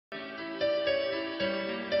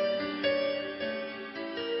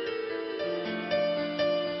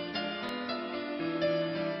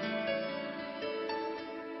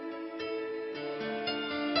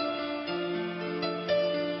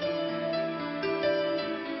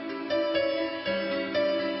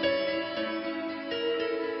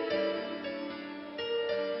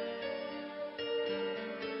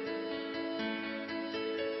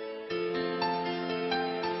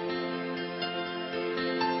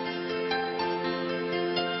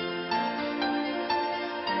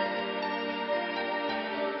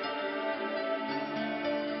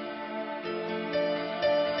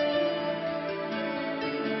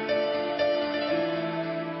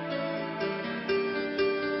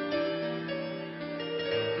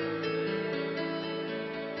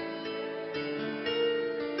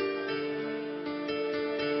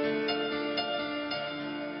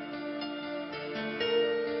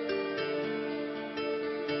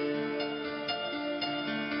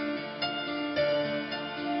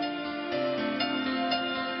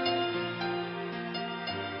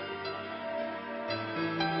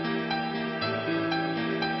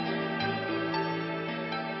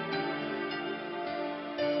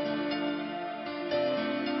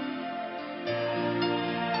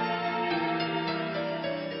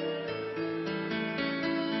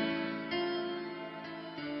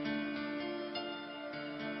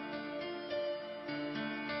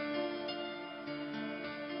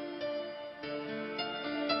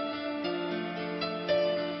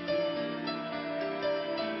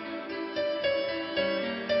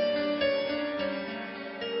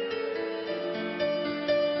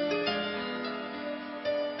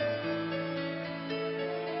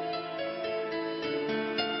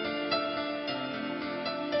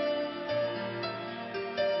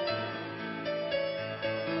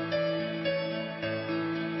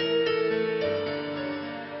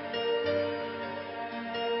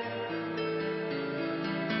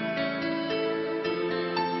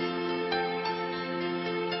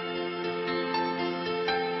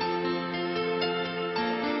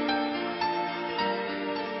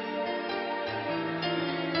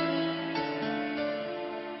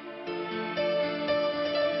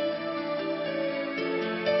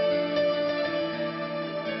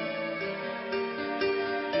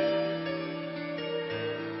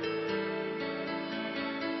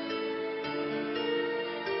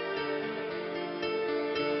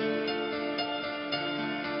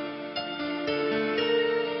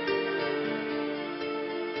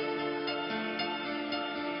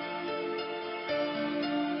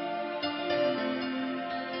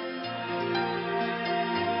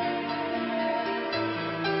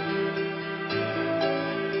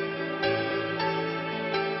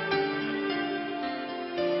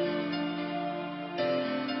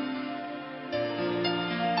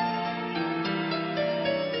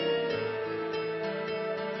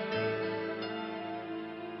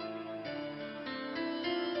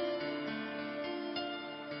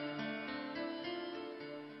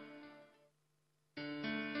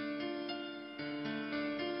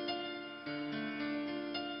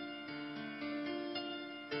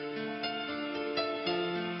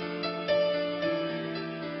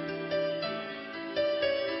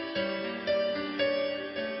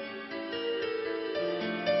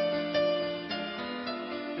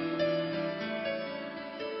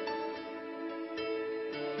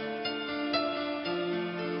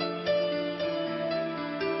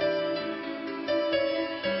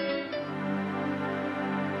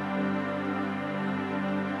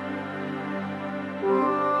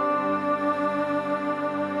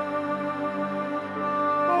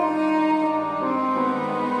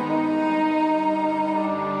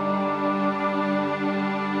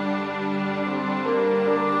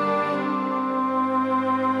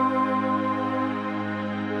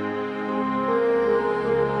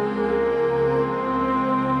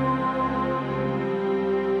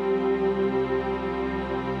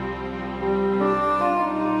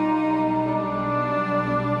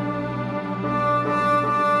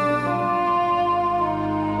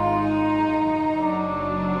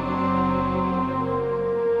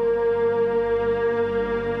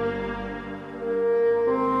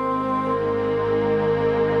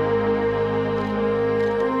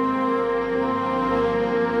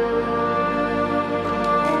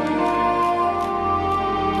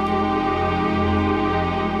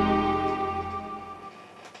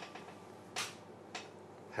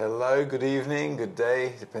good evening, good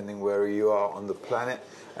day, depending where you are on the planet,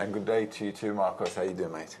 and good day to you too, Marcos. How you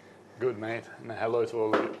doing, mate? Good, mate, and hello to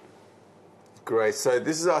all of you. Great. So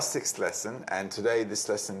this is our 6th lesson, and today this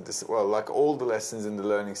lesson, well, like all the lessons in the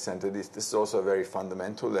Learning Center, this is also a very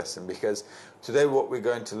fundamental lesson, because today what we're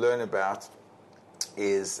going to learn about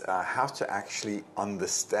is how to actually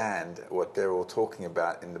understand what they're all talking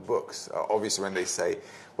about in the books. Obviously, when they say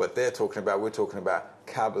what they're talking about, we're talking about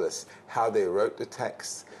Kabbalists, how they wrote the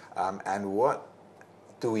texts, and what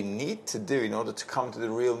do we need to do in order to come to the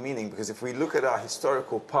real meaning. Because if we look at our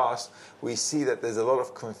historical past, we see that there's a lot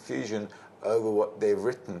of confusion over what they've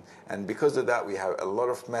written, and because of that we have a lot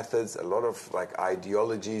of methods, a lot of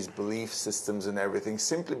ideologies, belief systems and everything,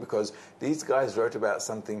 simply because these guys wrote about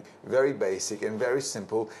something very basic and very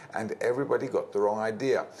simple, and everybody got the wrong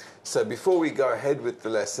idea. So before we go ahead with the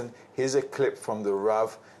lesson, here's a clip from the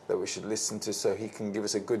Rav that we should listen to, so he can give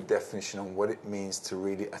us a good definition on what it means to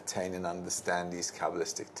really attain and understand these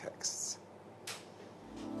Kabbalistic texts.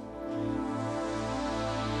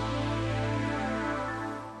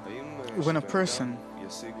 When a person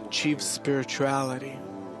achieves spirituality,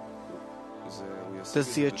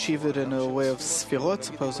 does he achieve it in a way of sfirot?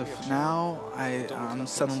 Suppose if now I'm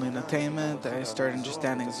suddenly in attainment, I start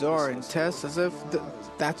understanding Zohar and tests, as if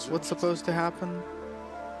that's what's supposed to happen?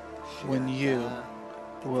 When you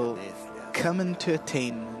will come into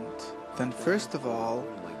attainment, then first of all,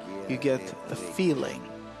 you get a feeling.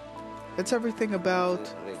 It's everything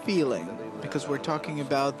about feeling, because we're talking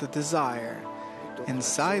about the desire.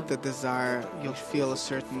 Inside the desire, you'll feel a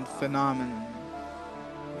certain phenomenon,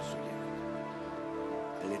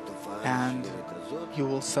 and you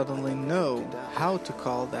will suddenly know how to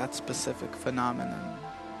call that specific phenomenon.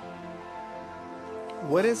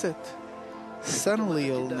 What is it? Suddenly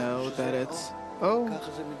you'll know that it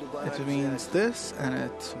means this and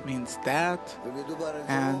it means that,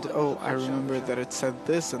 and I remember that it said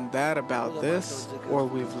this and that about this, or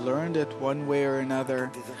we've learned it one way or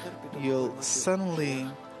another. You'll suddenly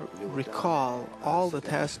recall all that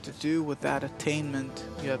has to do with that attainment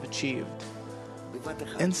you have achieved.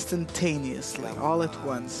 Instantaneously, all at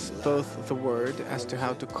once, both the word as to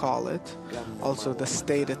how to call it, also the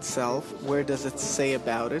state itself, where does it say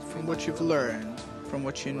about it, from what you've learned, from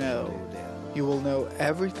what you know. You will know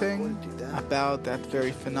everything about that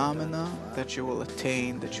very phenomena that you will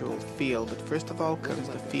attain, that you will feel. But first of all comes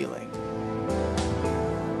the feeling.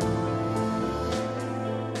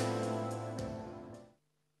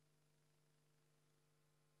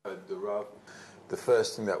 The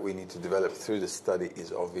first thing that we need to develop through the study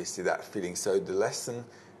is obviously that feeling. So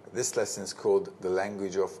this lesson is called The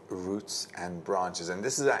Language of Roots and Branches. And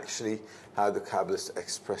this is actually how the Kabbalists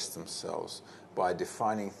express themselves, by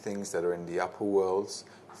defining things that are in the upper worlds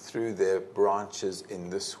through their branches in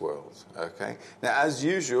this world. Okay? Now, as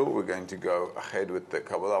usual, we're going to go ahead with the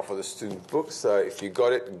Kabbalah for the Student book. So if you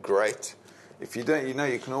got it, great. If you don't,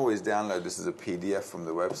 you can always download this as a PDF from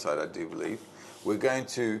the website, I do believe. We're going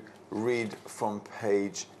to read from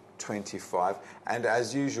page 25, and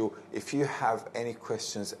as usual, if you have any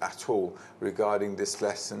questions at all regarding this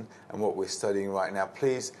lesson and what we're studying right now,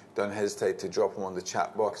 please don't hesitate to drop them on the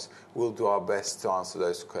chat box. We'll do our best to answer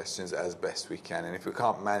those questions as best we can, and if we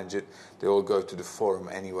can't manage it, they will go to the forum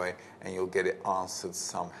anyway and you'll get it answered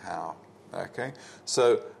somehow. Okay,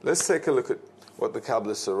 so let's take a look at what the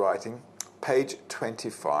Kabbalists are writing. Page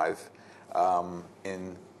 25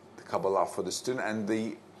 in the Kabbalah for the Student, and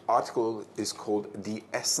the article is called The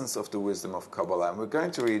Essence of the Wisdom of Kabbalah. And we're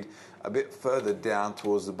going to read a bit further down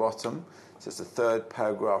towards the bottom. So it's the third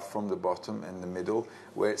paragraph from the bottom in the middle,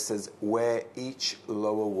 where it says, where each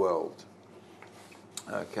lower world.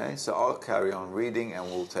 Okay, so I'll carry on reading and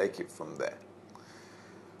we'll take it from there.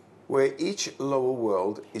 Where each lower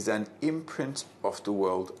world is an imprint of the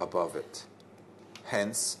world above it.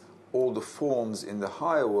 Hence, all the forms in the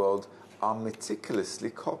higher world are meticulously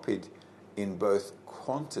copied in both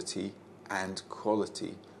quantity and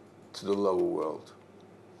quality to the lower world.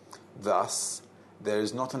 Thus, there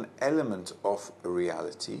is not an element of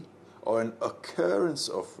reality or an occurrence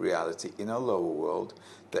of reality in a lower world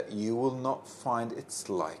that you will not find its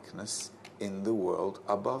likeness in the world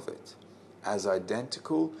above it, as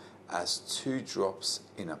identical as 2 drops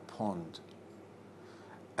in a pond.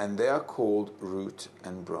 And they are called root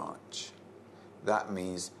and branch. That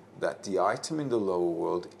means that the item in the lower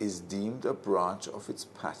world is deemed a branch of its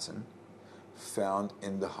pattern found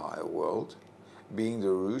in the higher world, being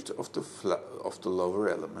the root of the lower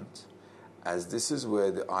element, as this is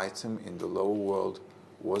where the item in the lower world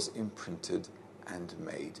was imprinted and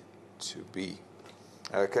made to be.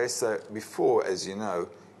 Okay, so before, as you know,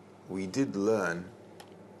 we did learn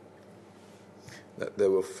that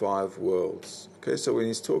there were 5 worlds. Okay, so when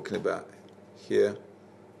he's talking about here,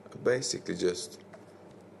 basically just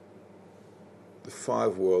the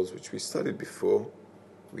 5 worlds which we studied before,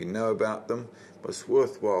 we know about them, but it's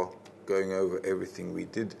worthwhile going over everything we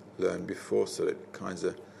did learn before so that it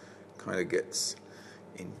kind of gets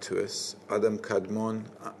into us. Adam Kadmon,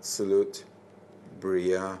 Atzilut,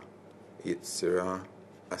 Bria, Yitzira,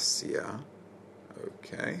 Asiya.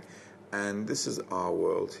 Okay, and this is our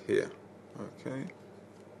world here. Okay,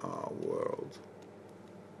 our world.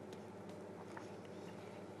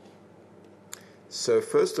 So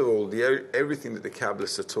first of all, everything that the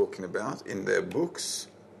Kabbalists are talking about in their books,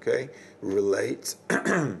 okay, relate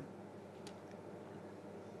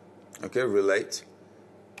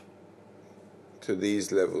to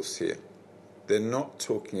these levels here. They're not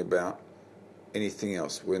talking about anything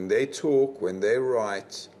else. When they talk, when they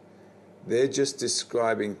write, they're just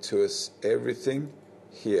describing to us everything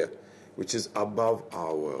here, which is above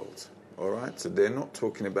our world. All right? So they're not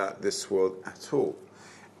talking about this world at all.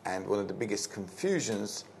 And one of the biggest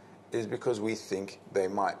confusions is because we think they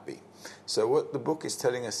might be. So what the book is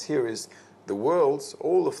telling us here is the worlds,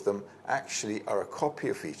 all of them, actually are a copy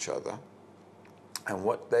of each other. And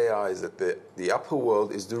what they are is that the upper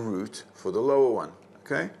world is the root for the lower one.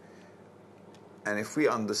 Okay? And if we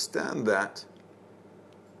understand that,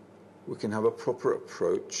 we can have a proper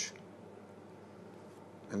approach,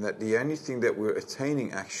 and that the only thing that we're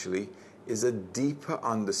attaining actually is a deeper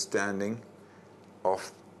understanding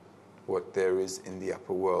of what there is in the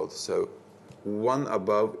upper world. So one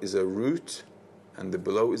above is a root and the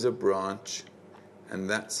below is a branch, and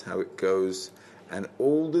that's how it goes, and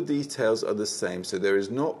all the details are the same. So there is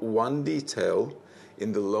not one detail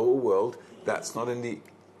in the lower world that's not in the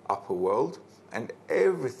upper world, and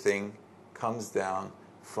everything comes down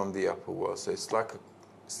from the upper world. So it's like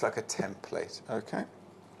a template. Okay?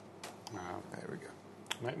 There we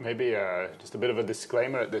go. Maybe just a bit of a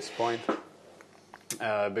disclaimer at this point,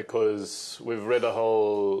 because we've read a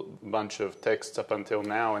whole bunch of texts up until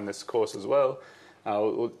now in this course as well.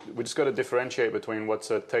 We just got to differentiate between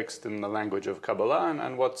what's a text in the language of Kabbalah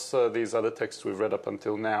and what's these other texts we've read up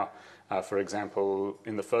until now. For example,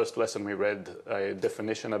 in the first lesson we read a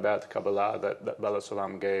definition about Kabbalah that Bala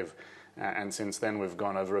Sulam gave, and since then we've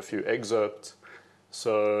gone over a few excerpts.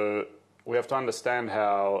 So we have to understand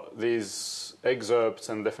how these excerpts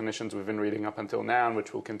and definitions we've been reading up until now, and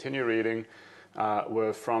which we'll continue reading,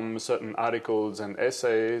 were from certain articles and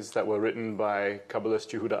essays that were written by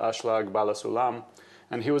Kabbalist Yehuda Ashlag Bala Sulam.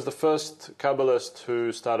 And he was the first Kabbalist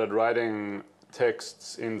who started writing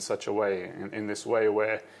texts in such a way, in this way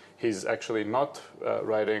where he's actually not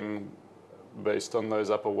writing based on those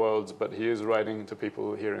upper worlds, but he is writing to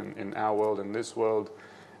people here in our world, in this world,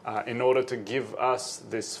 in order to give us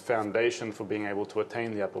this foundation for being able to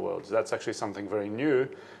attain the upper worlds. That's actually something very new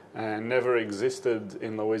and never existed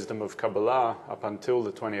in the wisdom of Kabbalah up until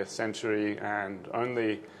the 20th century, and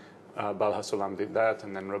only Bal HaSulam did that,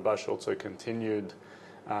 and then Rabash also continued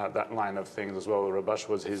that line of things as well. Rabash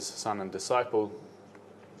was his son and disciple,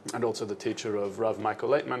 and also the teacher of Rav Michael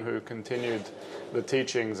Laitman, who continued the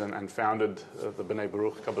teachings and founded the Bnei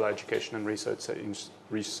Baruch Kabbalah Education and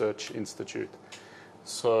Research Institute.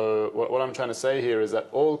 So what I'm trying to say here is that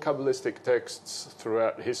all Kabbalistic texts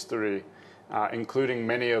throughout history, including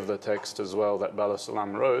many of the texts as well that Bala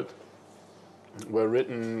Sulam wrote, were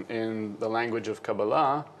written in the language of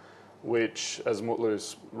Kabbalah, which, as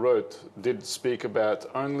Mutlus wrote, did speak about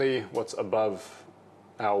only what's above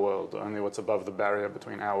our world, only what's above the barrier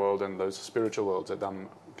between our world and those spiritual worlds, Adam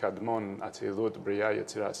Kadmon, Atzilut, Bria,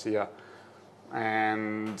 Yetzirah, Asiya.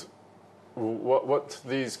 And what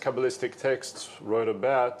these Kabbalistic texts wrote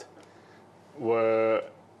about were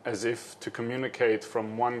as if to communicate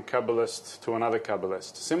from one Kabbalist to another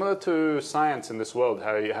Kabbalist. Similar to science in this world,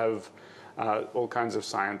 how you have all kinds of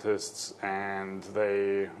scientists and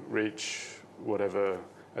they reach whatever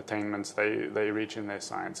attainments they reach in their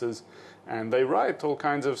sciences, and they write all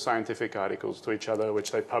kinds of scientific articles to each other,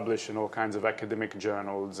 which they publish in all kinds of academic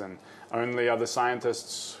journals, and only other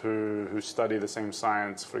scientists who study the same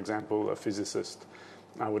science, for example, a physicist,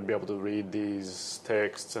 would be able to read these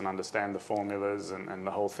texts and understand the formulas and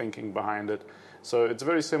the whole thinking behind it. So it's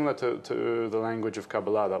very similar to the language of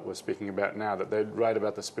Kabbalah that we're speaking about now, that they'd write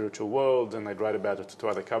about the spiritual world and they'd write about it to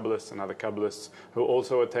other Kabbalists, and other Kabbalists who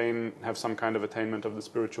also have some kind of attainment of the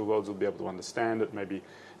spiritual worlds will be able to understand it, maybe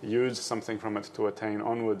use something from it to attain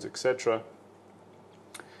onwards, etc.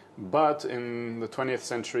 But in the 20th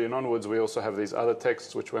century and onwards, we also have these other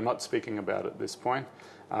texts which we're not speaking about at this point.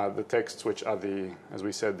 The texts which are as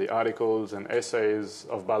we said, the articles and essays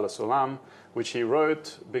of Bala Sulam, which he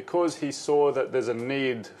wrote because he saw that there's a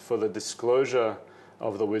need for the disclosure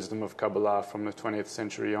of the wisdom of Kabbalah from the 20th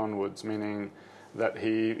century onwards, meaning that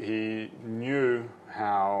he knew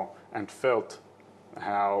how and felt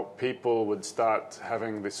how people would start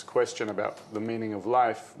having this question about the meaning of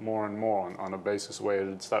life more and more on a basis where it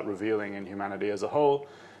would start revealing in humanity as a whole.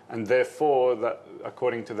 And therefore, that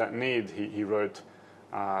according to that need, he wrote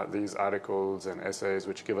these articles and essays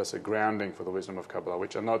which give us a grounding for the wisdom of Kabbalah,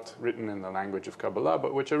 which are not written in the language of Kabbalah,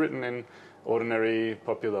 but which are written in ordinary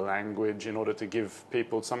popular language in order to give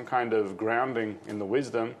people some kind of grounding in the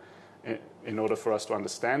wisdom in order for us to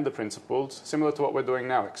understand the principles, similar to what we're doing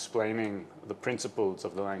now, explaining the principles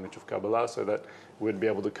of the language of Kabbalah so that we'd be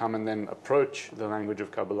able to come and then approach the language of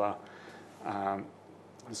Kabbalah.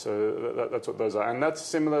 So that's what those are. And that's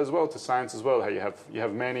similar as well to science as well, how you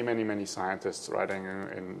have many scientists writing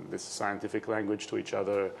in this scientific language to each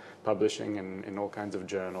other, publishing in all kinds of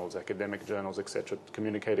journals, academic journals, etc.,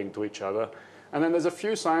 communicating to each other. And then there's a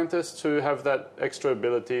few scientists who have that extra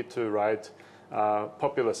ability to write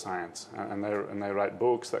popular science, and they write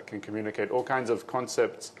books that can communicate all kinds of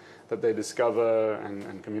concepts that they discover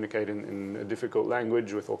and communicate in a difficult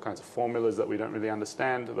language with all kinds of formulas that we don't really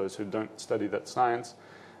understand, those who don't study that science.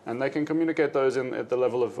 And they can communicate those at the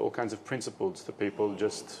level of all kinds of principles to people,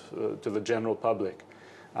 just to the general public.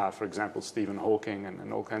 For example, Stephen Hawking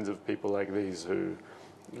and all kinds of people like these who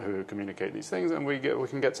communicate these things, and we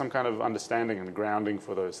can get some kind of understanding and grounding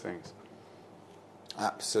for those things.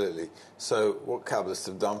 Absolutely. So what Kabbalists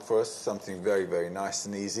have done for us, something very nice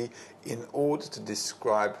and easy. In order to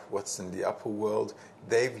describe what's in the upper world,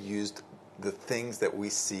 they've used the things that we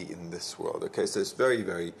see in this world. Okay, so it's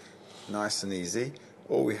very nice and easy.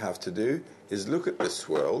 All we have to do is look at this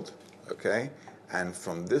world, okay, and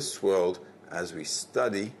from this world, as we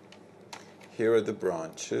study, here are the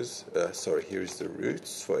branches, here is the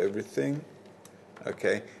roots for everything,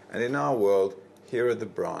 okay, and in our world, here are the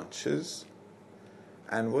branches.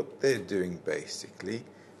 And what they're doing basically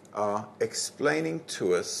are explaining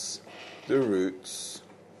to us the roots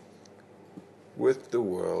with the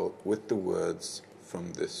words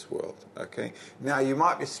from this world. Okay. Now you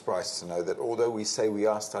might be surprised to know that although we say we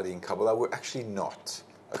are studying Kabbalah, we're actually not.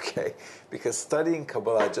 Okay, because studying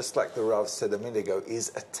Kabbalah, just like the Rav said a minute ago,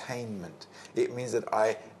 is attainment. It means that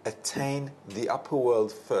I attain the upper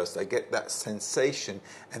world first. I get that sensation,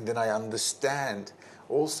 and then I understand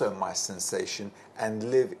also my sensation and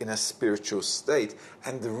live in a spiritual state.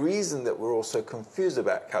 And the reason that we're also confused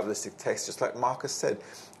about Kabbalistic texts, just like Marcus said,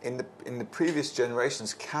 in the previous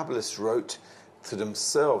generations, Kabbalists wrote to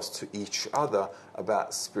themselves, to each other,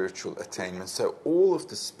 about spiritual attainment. So all of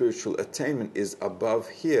the spiritual attainment is above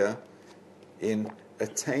here in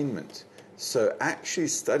attainment. So actually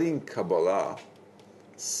studying Kabbalah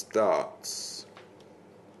starts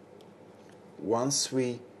once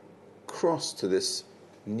we cross to this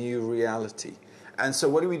new reality. And so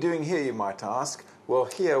what are we doing here, you might ask? Well,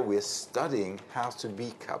 here we're studying how to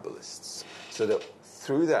be Kabbalists, so that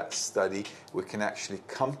through that study we can actually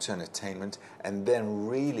come to an attainment and then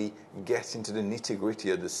really get into the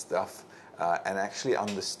nitty-gritty of the stuff and actually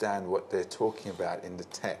understand what they're talking about in the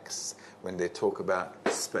texts when they talk about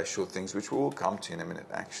special things, which we'll come to in a minute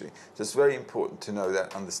actually. So it's very important to know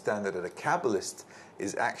that, understand that a Kabbalist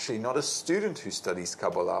is actually not a student who studies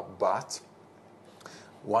Kabbalah, but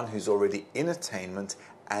one who's already in attainment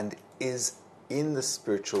and is in the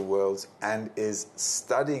spiritual worlds and is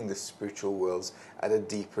studying the spiritual worlds at a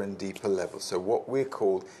deeper and deeper level. So what we're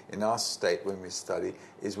called in our state when we study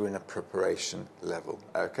is we're in a preparation level.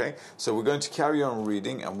 Okay? So we're going to carry on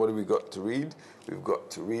reading, and what have we got to read? We've got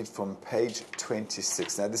to read from page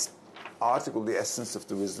 26. Now this article, The Essence of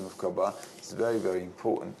the Wisdom of Kabbalah, is very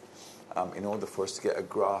important in order for us to get a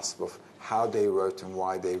grasp of how they wrote and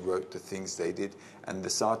why they wrote the things they did. And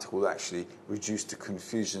this article will actually reduce the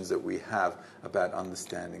confusions that we have about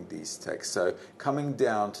understanding these texts. So coming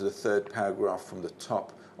down to the third paragraph from the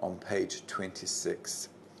top on page 26,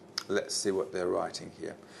 let's see what they're writing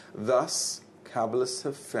here. Thus, Kabbalists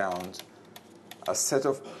have found a set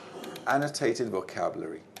of annotated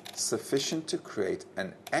vocabulary sufficient to create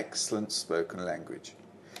an excellent spoken language.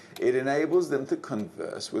 It enables them to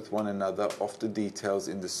converse with one another of the details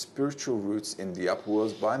in the spiritual roots in the upper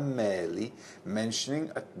worlds by merely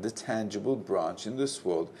mentioning the tangible branch in this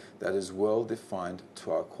world that is well defined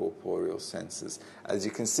to our corporeal senses. As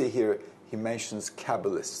you can see here, he mentions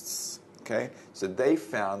Kabbalists. Okay? So they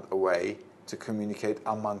found a way to communicate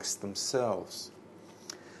amongst themselves.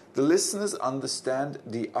 The listeners understand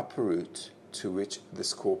the upper root to which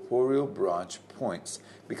this corporeal branch points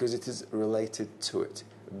because it is related to it,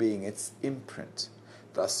 being its imprint.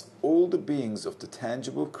 Thus, all the beings of the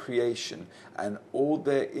tangible creation and all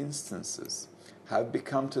their instances have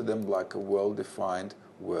become to them like a well-defined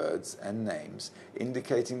words and names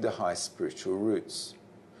indicating the high spiritual roots.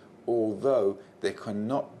 Although there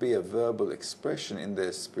cannot be a verbal expression in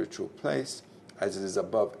their spiritual place, as it is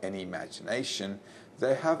above any imagination,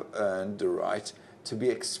 they have earned the right to be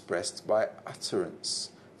expressed by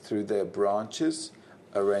utterance through their branches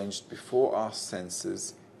arranged before our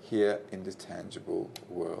senses here in the tangible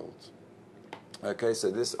world. Okay, so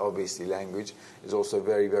this obviously language is also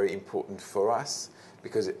very, very important for us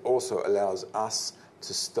because it also allows us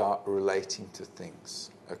to start relating to things,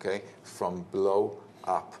 okay, from below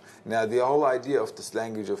up. Now, the whole idea of this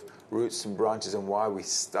language of roots and branches and why we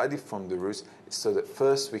study from the roots is so that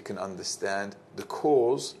first we can understand the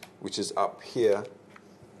cause, which is up here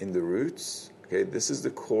in the roots. Okay, this is the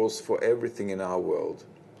cause for everything in our world.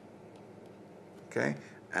 Okay,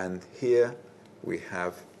 and here we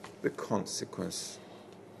have the consequence.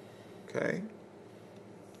 Okay,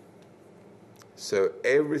 so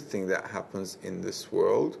everything that happens in this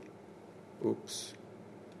world, oops,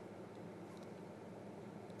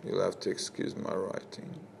 you'll have to excuse my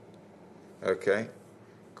writing. Okay,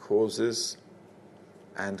 causes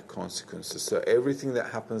and consequences. So everything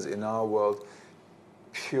that happens in our world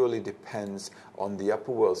purely depends on the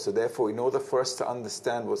upper world. So therefore, in order for us to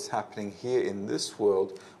understand what's happening here in this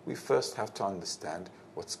world, we first have to understand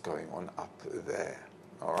what's going on up there.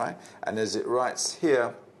 All right? And as it writes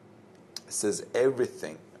here, it says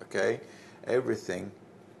everything, okay? Everything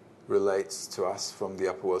relates to us from the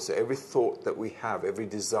upper world. So every thought that we have, every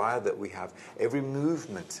desire that we have, every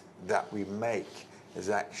movement that we make is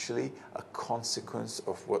actually a consequence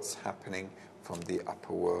of what's happening from the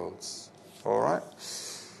upper worlds. All right.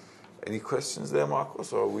 Any questions there,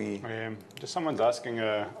 Marcos? Or are we? Just someone's asking.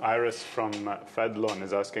 Iris from Fadlon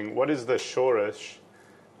is asking, what is the shoresh?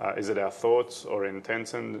 Is it our thoughts or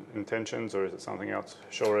intentions, or is it something else?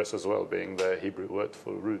 Shoresh as well, being the Hebrew word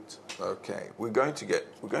for root. Okay, we're going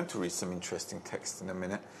to read some interesting text in a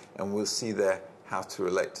minute, and we'll see there how to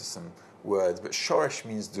relate to some words. But shoresh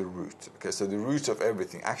means the root. Okay, so the root of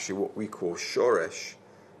everything. Actually, what we call shoresh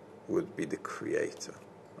would be the creator.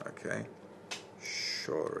 Okay.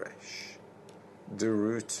 Shoresh, the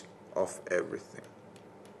root of everything.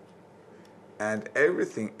 And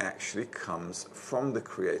everything actually comes from the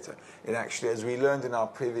Creator. It actually, as we learned in our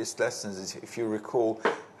previous lessons, if you recall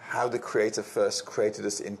how the Creator first created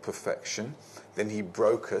us in perfection, then He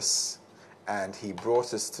broke us and He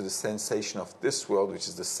brought us to the sensation of this world, which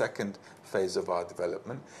is the second phase of our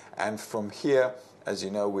development. And from here, as you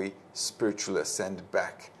know, we spiritually ascend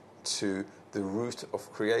back to the root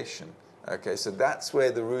of creation. Okay, so that's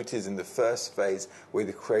where the root is in the first phase, where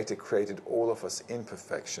the Creator created all of us in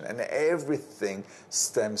perfection. And everything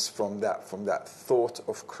stems from that thought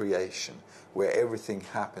of creation, where everything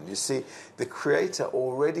happened. You see, the Creator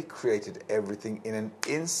already created everything in an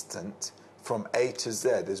instant from A to Z,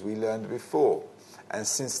 as we learned before. And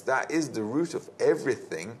since that is the root of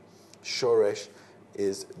everything, Shoresh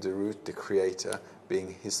is the root, the Creator,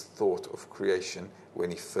 being His thought of creation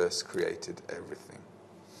when He first created everything.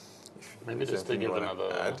 Maybe just to give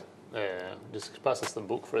another, just pass us the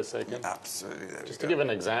book for a second. Absolutely. Just to give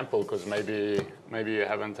an example, because maybe you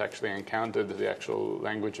haven't actually encountered the actual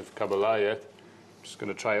language of Kabbalah yet. I'm just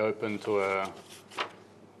going to try open to a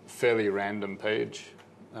fairly random page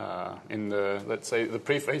in the, let's say, the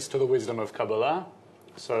preface to the Wisdom of Kabbalah.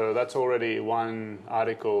 So that's already one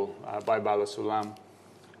article by Bala Sulam,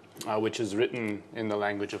 which is written in the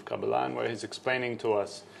language of Kabbalah, and where he's explaining to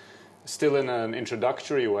us, still in an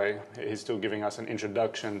introductory way, he's still giving us an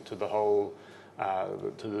introduction to the whole,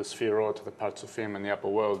 to the Sphirot, to the Partsufim and the upper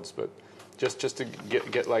worlds, but just to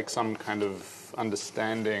get like some kind of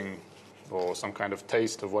understanding or some kind of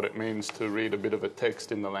taste of what it means to read a bit of a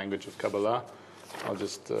text in the language of Kabbalah. I'll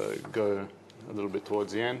just go a little bit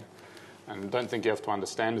towards the end. And don't think you have to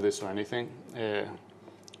understand this or anything.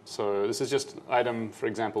 So this is just for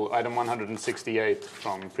example, item 168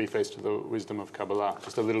 from Preface to the Wisdom of Kabbalah,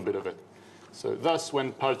 just a little bit of it. So thus,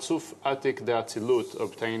 when Partsuf Atik de Atzilut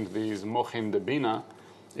obtained these Mochin de Bina,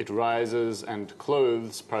 it rises and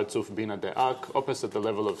clothes Partsuf Bina de Ak, opposite the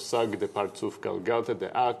level of Sag de Partsuf Galgalta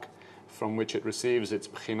de Ak, from which it receives its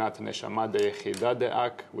Bchinat Neshama de Yechida de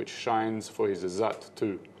Ak, which shines for his Zat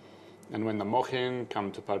too. And when the Mochin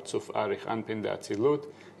come to Partsuf Arich Anpin de Atzilut,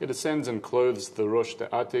 it ascends and clothes the Rosh de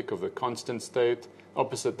Atik of the constant state,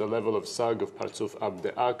 opposite the level of Sag of Partsuf Ab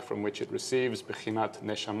de Ak, from which it receives Bechinat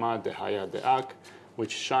Neshama de Haya de Ak,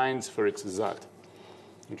 which shines for its Zat.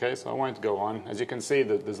 Okay, so I won't go on. As you can see,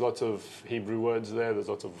 there's lots of Hebrew words there, there's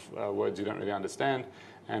lots of words you don't really understand.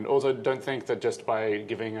 And also don't think that just by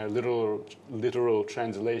giving a literal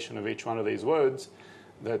translation of each one of these words,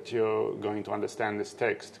 that you're going to understand this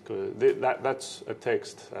text. Because that's a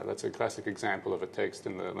text, that's a classic example of a text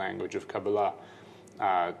in the language of Kabbalah.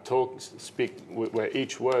 Where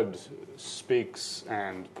each word speaks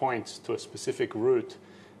and points to a specific root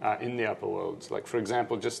in the upper worlds. Like, for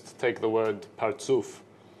example, just take the word partzuf.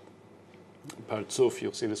 Partzuf,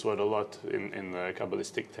 you'll see this word a lot in the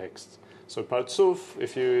Kabbalistic texts. So partzuf,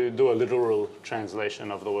 if you do a literal translation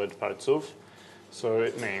of the word partzuf, so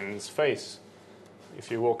it means face. If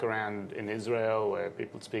you walk around in Israel where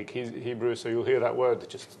people speak Hebrew, so you'll hear that word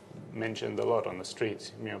just mentioned a lot on the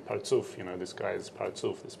streets. Partzuf, this guy's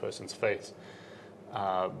partzuf, this person's face.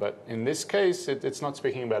 But in this case, it's not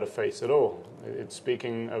speaking about a face at all. It's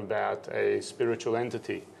speaking about a spiritual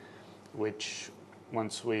entity, which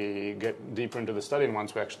once we get deeper into the study and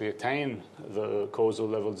once we actually attain the causal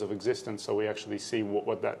levels of existence, so we actually see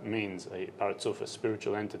what that means, a partzuf, a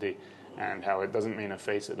spiritual entity, and how it doesn't mean a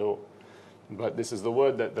face at all. But this is the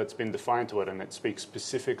word that's been defined to it, and it speaks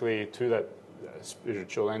specifically to that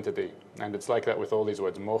spiritual entity. And it's like that with all these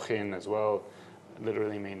words. Mochin as well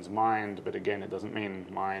literally means mind, but again, it doesn't mean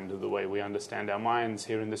mind the way we understand our minds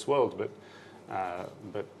here in this world.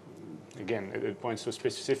 But again, it points to a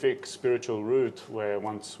specific spiritual root where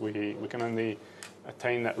once we can only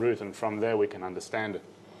attain that root, and from there we can understand it.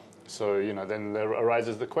 So then there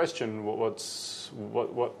arises the question: what's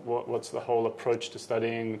the whole approach to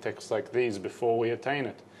studying texts like these before we attain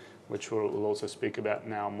it, which we'll also speak about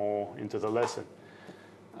now more into the lesson.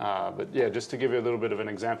 But yeah, just to give you a little bit of an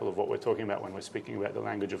example of what we're talking about when we're speaking about the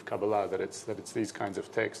language of Kabbalah, that it's these kinds of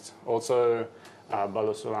texts. Also, Baal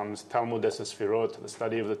HaSulam's Talmud Es Sfirot, the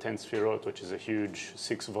study of the 10 Sfirot, which is a huge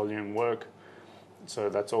 6-volume work. So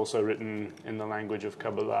that's also written in the language of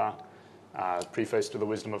Kabbalah. Preface to the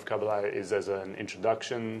Wisdom of Kabbalah is as an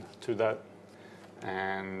introduction to that.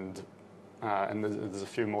 And there's a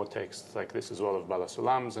few more texts like this as well of Baal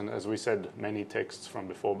HaSulam's, and as we said, many texts from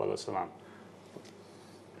before Baal HaSulam.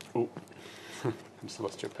 Ooh, I just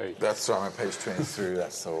lost your page. That's right, I'm on page 23.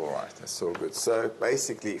 That's all right. That's all good. So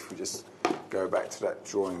basically, if we just go back to that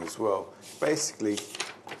drawing as well, basically,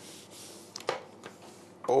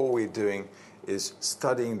 all we're doing is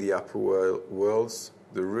studying the upper worlds,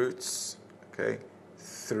 the roots, okay,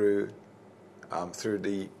 through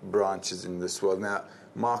the branches in this world. Now,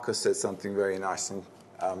 Marcus said something very nice,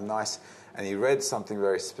 and he read something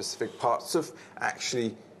very specific. Parts of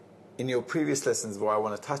actually. In your previous lessons, I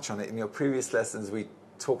want to touch on it. In your previous lessons, we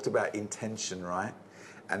talked about intention, right?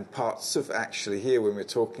 And parts of actually here, when we're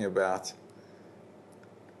talking about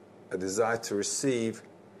a desire to receive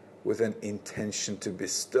with an intention to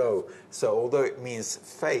bestow. So although it means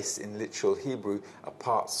face in literal Hebrew, a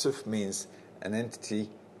partsuf means an entity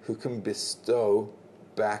who can bestow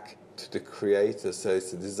back to the Creator. So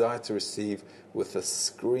it's a desire to receive with a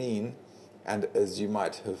screen. And as you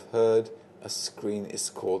might have heard, a screen is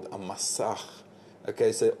called a masach.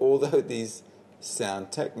 Okay, so although these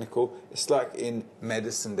sound technical, it's like in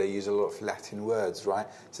medicine they use a lot of Latin words, right?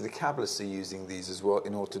 So the Kabbalists are using these as well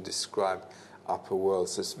in order to describe upper world.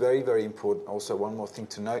 So it's very, very important. Also, one more thing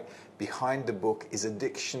to note, behind the book is a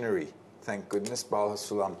dictionary. Thank goodness Baal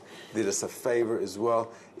HaSulam did us a favor as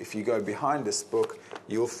well. If you go behind this book,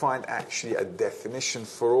 you'll find actually a definition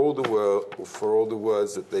for all the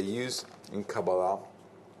words that they use in Kabbalah.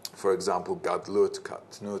 For example, Gadlut,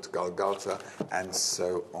 Katnut, Galgalta, and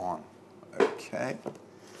so on. Okay.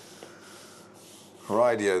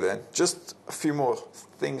 Rightio then. Just a few more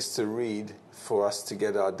things to read for us to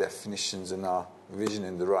get our definitions and our vision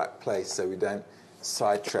in the right place so we don't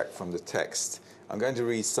sidetrack from the text. I'm going to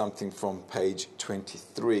read something from page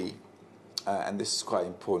 23, and this is quite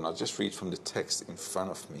important. I'll just read from the text in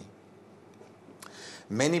front of me.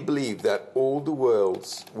 Many believe that all the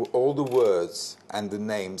words and the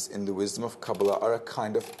names in the wisdom of Kabbalah are a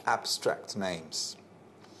kind of abstract names.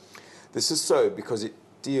 This is so because it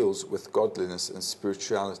deals with godliness and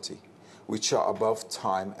spirituality, which are above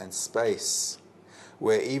time and space,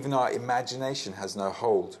 where even our imagination has no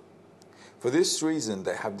hold. For this reason,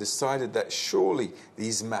 they have decided that surely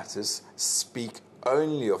these matters speak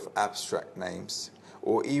only of abstract names,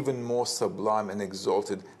 or even more sublime and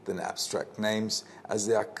exalted than abstract names, as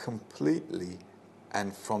they are completely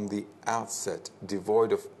and from the outset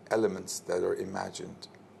devoid of elements that are imagined.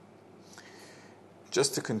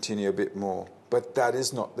 Just to continue a bit more, but that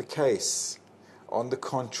is not the case. On the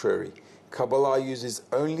contrary, Kabbalah uses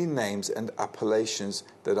only names and appellations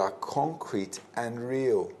that are concrete and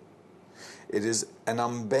real. It is an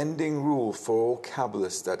unbending rule for all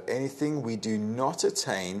Kabbalists that anything we do not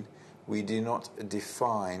attain, we do not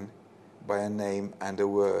define by a name and a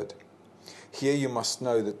word. Here you must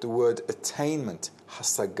know that the word attainment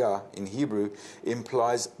hasaga in Hebrew,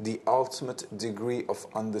 implies the ultimate degree of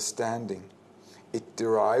understanding. It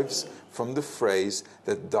derives from the phrase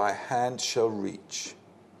that thy hand shall reach.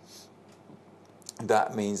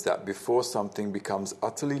 That means that before something becomes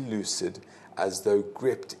utterly lucid, as though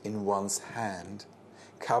gripped in one's hand,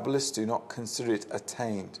 Kabbalists do not consider it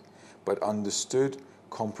attained, but understood,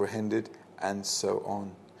 comprehended, and so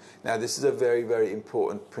on. Now, this is a very, very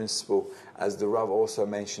important principle, as the Rav also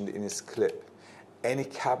mentioned in his clip. Any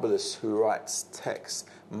Kabbalist who writes text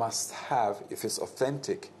must have, if it's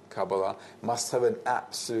authentic Kabbalah, must have an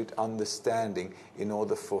absolute understanding in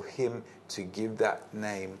order for him to give that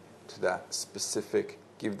name to that specific,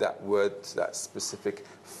 give that word to that specific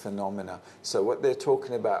phenomena. So what they're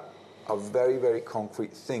talking about are very, very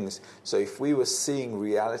concrete things. So if we were seeing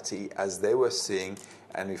reality as they were seeing,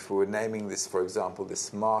 and if we were naming this, for example,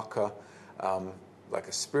 this marker, like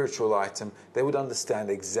a spiritual item, they would understand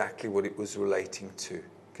exactly what it was relating to.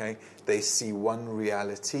 Okay? They see one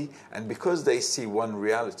reality, and because they see one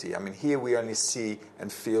reality, I mean, here we only see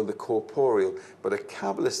and feel the corporeal, but a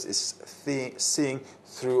Kabbalist is seeing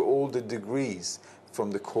through all the degrees,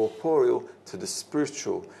 from the corporeal to the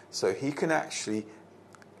spiritual. So he can actually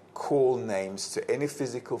call names to any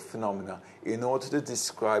physical phenomena in order to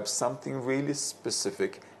describe something really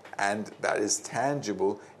specific and that is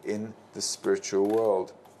tangible in the spiritual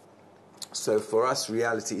world. So for us,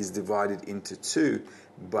 reality is divided into two,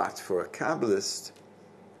 but for a Kabbalist,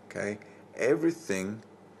 okay, everything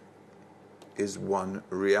is one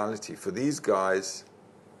reality. For these guys,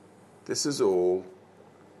 this is all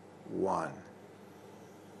one.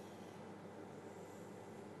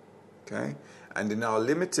 Okay? And in our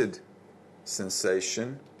limited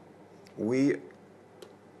sensation, we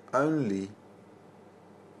only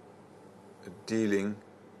are dealing,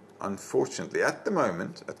 unfortunately, at the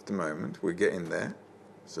moment, we're getting there,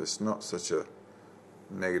 so it's not such a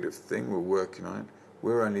negative thing, we're working on it,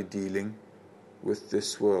 we're only dealing with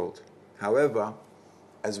this world. However,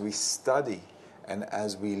 as we study and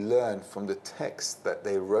as we learn from the text that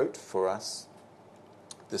they wrote for us,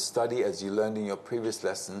 the study, as you learned in your previous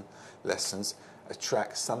lessons,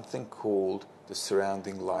 attracts something called the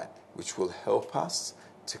surrounding light, which will help us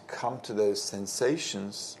to come to those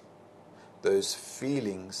sensations, those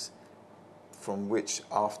feelings, from which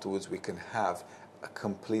afterwards we can have a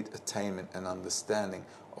complete attainment and understanding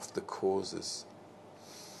of the causes.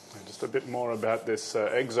 Just a bit more about this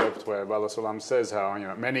excerpt where Baal HaSulam says how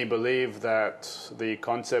many believe that the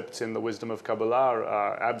concepts in the wisdom of Kabbalah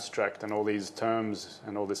are abstract, and all these terms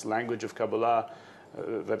and all this language of Kabbalah,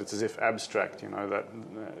 that it's as if abstract. That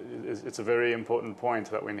it's a very important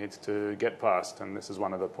point that we need to get past, and this is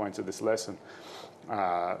one of the points of this lesson,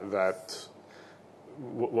 that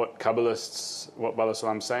what Baal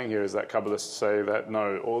HaSulam's saying here is that Kabbalists say that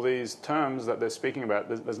no, all these terms that they're speaking about,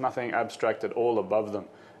 there's nothing abstract at all above them.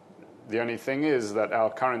 The only thing is that our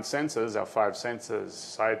current senses, our five senses,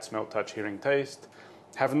 sight, smell, touch, hearing, taste,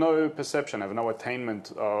 have no perception, have no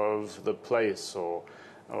attainment of the place, or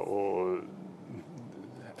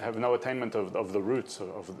have no attainment of the roots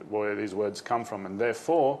of where these words come from. And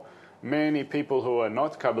therefore, many people who are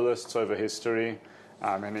not Kabbalists over history,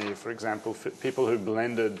 many, for example, people who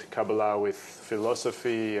blended Kabbalah with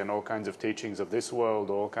philosophy and all kinds of teachings of this world,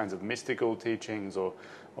 all kinds of mystical teachings, or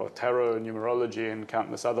tarot, numerology, and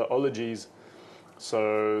countless other ologies.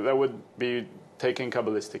 So they would be taking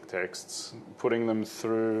Kabbalistic texts, putting them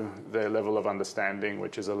through their level of understanding,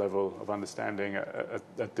 which is a level of understanding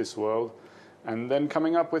at this world, and then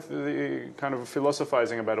coming up with the kind of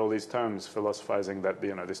philosophizing about all these terms, philosophizing that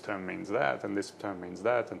this term means that, and this term means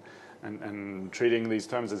that, and treating these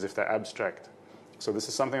terms as if they're abstract. So this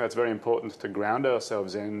is something that's very important to ground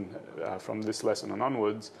ourselves in from this lesson and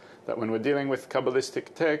onwards, that when we're dealing with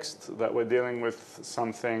Kabbalistic text, that we're dealing with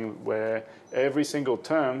something where every single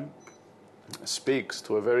term speaks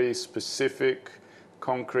to a very specific,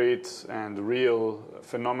 concrete, and real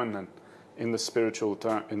phenomenon in the spiritual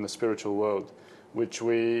world, which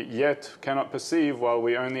we yet cannot perceive while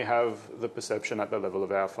we only have the perception at the level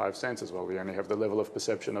of our five senses, while we only have the level of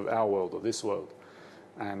perception of our world, or this world.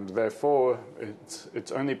 And therefore,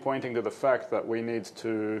 it's only pointing to the fact that we need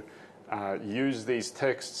to use these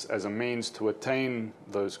texts as a means to attain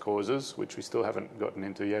those causes, which we still haven't gotten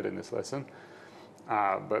into yet in this lesson.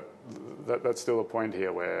 But that's still a point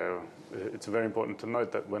here where it's very important to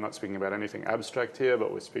note that we're not speaking about anything abstract here,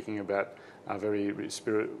 but we're speaking about very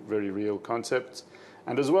real concepts.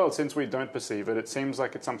 And as well, since we don't perceive it, it seems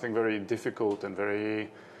like it's something very difficult and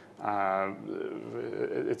very,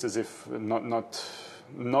 it's as if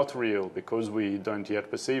not real, because we don't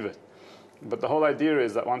yet perceive it. But the whole idea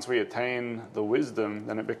is that once we attain the wisdom,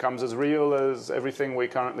 then it becomes as real as everything we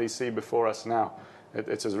currently see before us now.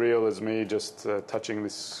 It's as real as me just touching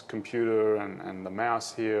this computer and the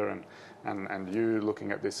mouse here, and you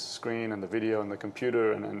looking at this screen and the video and the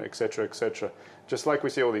computer, and et cetera, et cetera. Just like we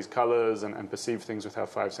see all these colors and perceive things with our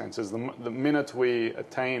five senses, the minute we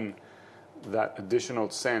attain that additional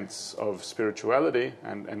sense of spirituality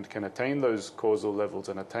and can attain those causal levels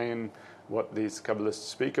and attain what these Kabbalists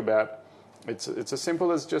speak about, it's as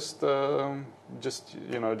simple as just a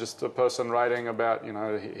person writing about,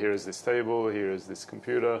 here is this table, here is this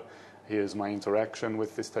computer, here's my interaction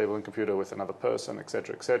with this table and computer with another person,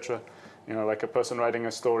 etc., etc. Like a person writing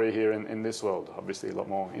a story here in this world. Obviously, a lot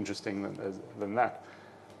more interesting than that.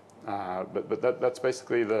 But that's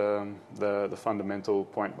basically the fundamental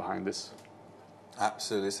point behind this.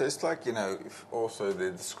 Absolutely. So it's like, if also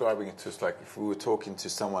they're describing it to us like if we were talking to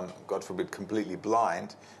someone, God forbid, completely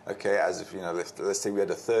blind, okay, as if, let's say we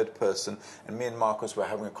had a third person, and me and Marcus were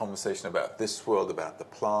having a conversation about this world, about the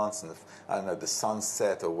plants and, the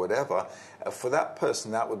sunset or whatever. For that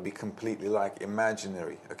person, that would be completely like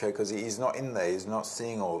imaginary, okay, because he's not in there, he's not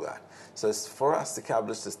seeing all that. So for us, the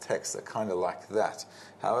Kabbalist texts are kind of like that.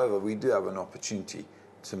 However, we do have an opportunity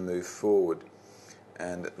to move forward.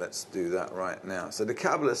 And let's do that right now. So the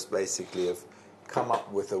Kabbalists basically have come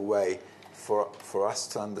up with a way for us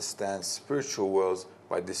to understand spiritual worlds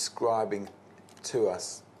by describing to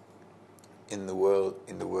us in the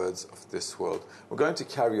words of this world. We're going to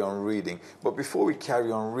carry on reading. But before we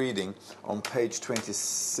carry on reading, on page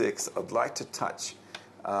 26, I'd like to touch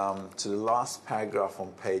to the last paragraph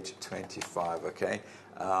on page 25, okay?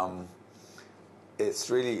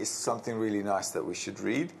 It's something really nice that we should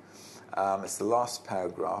read. It's the last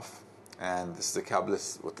paragraph, and this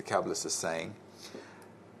is what the Kabbalists are saying.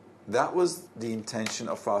 That was the intention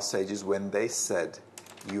of our sages when they said,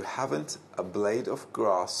 "You haven't a blade of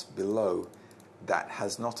grass below that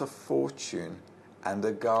has not a fortune, and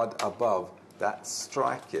a God above that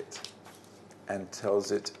strike it and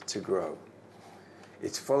tells it to grow.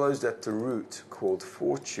 It follows that the root, called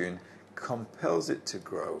fortune, compels it to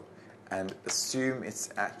grow and assume its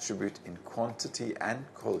attribute in quantity and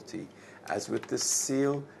quality, as with the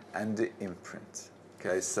seal and the imprint."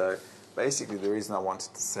 Okay, so basically the reason I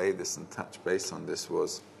wanted to say this and touch base on this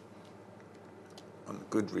was, on a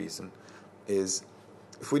good reason, is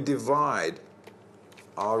if we divide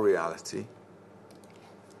our reality,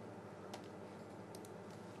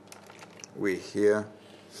 we're here,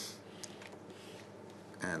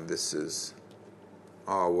 and this is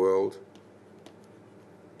our world.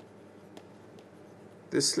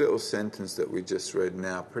 This little sentence that we just read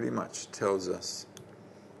now pretty much tells us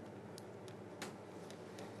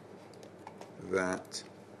that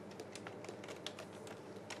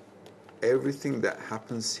everything that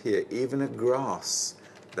happens here, even a grass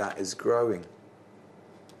that is growing,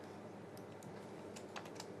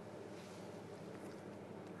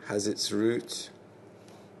 has its root,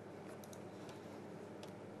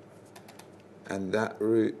 and that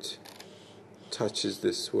root touches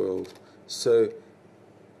this world. So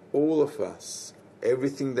all of us,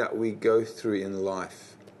 everything that we go through in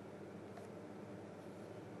life,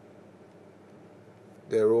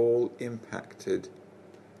 they're all impacted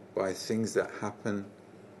by things that happen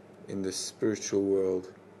in the spiritual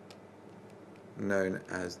world known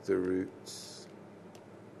as the roots.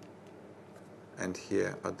 And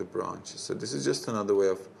here are the branches. So this is just another way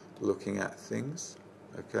of looking at things,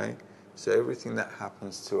 okay? So everything that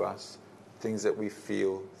happens to us, things that we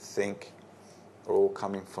feel, think, are all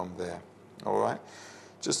coming from there. All right?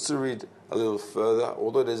 Just to read a little further,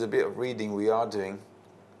 although there's a bit of reading we are doing,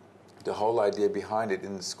 the whole idea behind it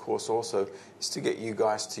in this course also is to get you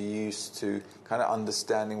guys to used to kind of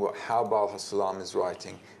understanding how Baal HaSulam is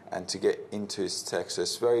writing and to get into his text. So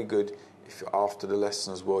it's very good if after the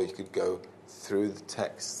lesson as well you could go through the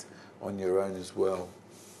text on your own as well.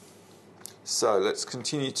 So let's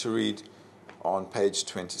continue to read on page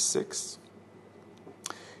 26.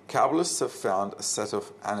 Kabbalists have found a set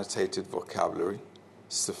of annotated vocabulary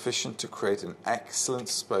sufficient to create an excellent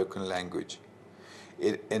spoken language.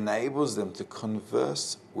 It enables them to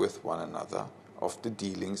converse with one another of the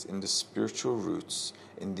dealings in the spiritual roots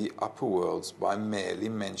in the upper worlds by merely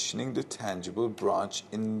mentioning the tangible branch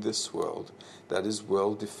in this world that is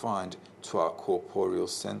well defined to our corporeal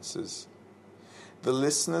senses. The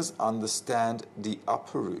listeners understand the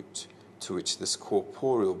upper root to which this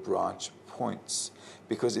corporeal branch points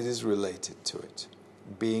because it is related to it,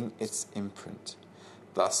 being its imprint.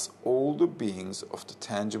 Thus, all the beings of the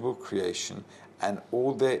tangible creation and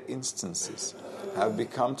all their instances have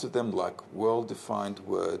become to them like well-defined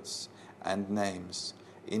words and names,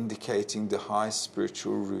 indicating the high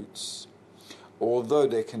spiritual roots. Although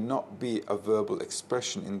they cannot be a verbal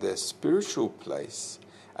expression in their spiritual place,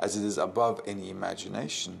 as it is above any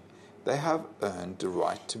imagination, they have earned the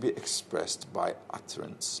right to be expressed by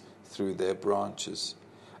utterance through their branches,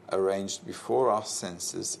 arranged before our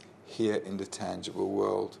senses here in the tangible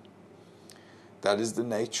world. That is the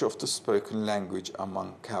nature of the spoken language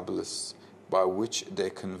among Kabbalists, by which they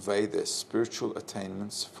convey their spiritual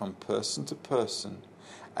attainments from person to person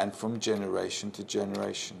and from generation to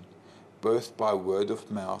generation, both by word of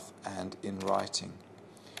mouth and in writing.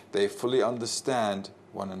 They fully understand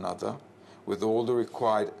one another with all the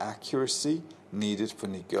required accuracy needed for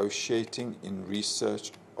negotiating in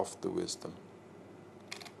research of the wisdom.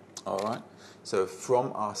 All right, so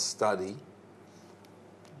from our study,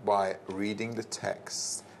 by reading the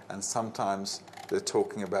texts, and sometimes they're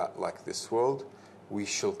talking about like this world, we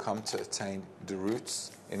shall come to attain the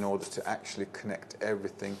roots in order to actually connect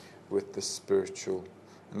everything with the spiritual.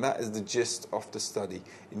 And that is the gist of the study.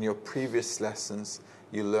 In your previous lessons,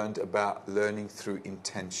 you learned about learning through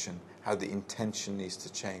intention, how the intention needs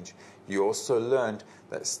to change. You also learned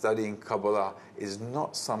that studying Kabbalah is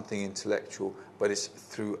not something intellectual, but it's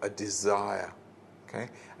through a desire. Okay?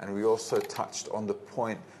 And we also touched on the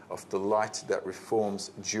point of the light that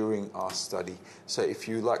reforms during our study. So if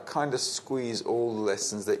you kind of squeeze all the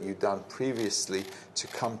lessons that you've done previously to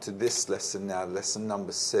come to this lesson now, lesson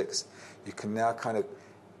number 6, you can now kind of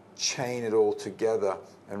chain it all together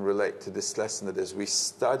and relate to this lesson, that as we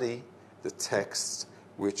study the texts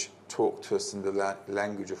which talk to us in the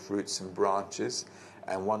language of roots and branches,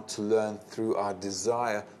 and want to learn through our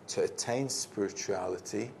desire to attain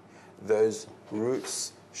spirituality, those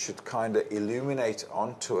roots should kind of illuminate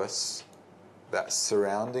onto us that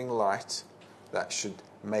surrounding light that should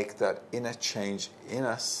make that inner change in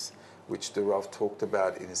us, which the Rav talked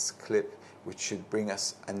about in his clip, which should bring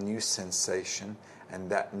us a new sensation, and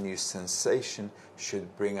that new sensation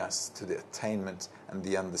should bring us to the attainment and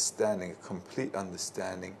the understanding, a complete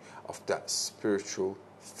understanding of that spiritual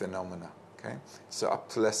phenomena. Okay, so up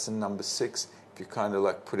to lesson number 6, if you kind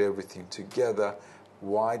of put everything together,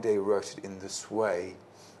 why they wrote it in this way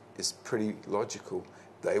is pretty logical.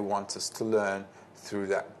 They want us to learn through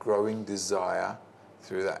that growing desire,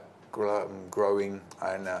 through that growing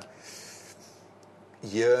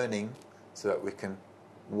yearning, so that we can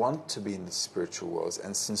want to be in the spiritual worlds.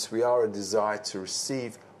 And since we are a desire to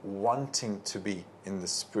receive, wanting to be in the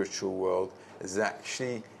spiritual world is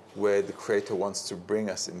actually where the Creator wants to bring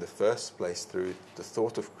us in the first place through the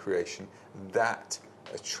thought of creation. That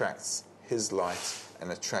attracts His light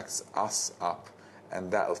and attracts us up,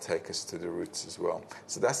 and that'll take us to the roots as well.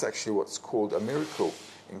 So that's actually what's called a miracle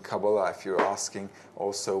in Kabbalah. If you're asking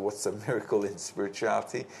also what's a miracle in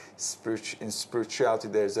spirituality, in spirituality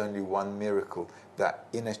there's only one miracle, that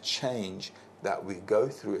inner change that we go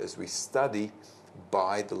through as we study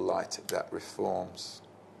by the light that reforms.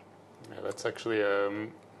 Yeah, that's actually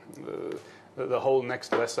the whole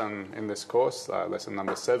next lesson in this course, lesson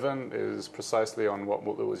number 7, is precisely on what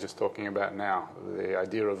Mutlu was just talking about now, the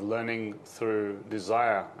idea of learning through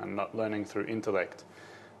desire and not learning through intellect,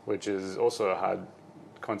 which is also a hard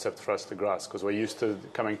concept for us to grasp, because we're used to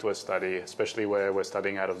coming to a study, especially where we're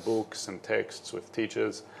studying out of books and texts with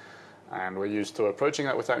teachers, and we're used to approaching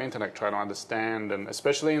that with our intellect, trying to understand, and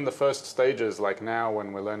especially in the first stages, like now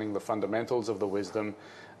when we're learning the fundamentals of the wisdom,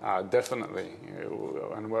 definitely,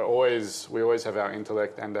 and we always have our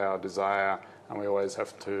intellect and our desire, and we always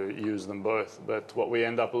have to use them both. But what we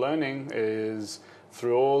end up learning is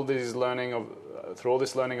through all this learning of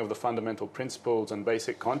the fundamental principles and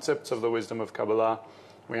basic concepts of the wisdom of Kabbalah,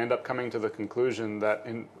 we end up coming to the conclusion that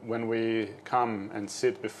when we come and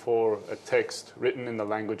sit before a text written in the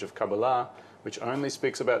language of Kabbalah, which only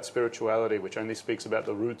speaks about spirituality, which only speaks about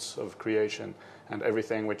the roots of creation and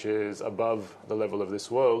everything which is above the level of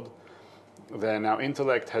this world, then our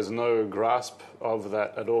intellect has no grasp of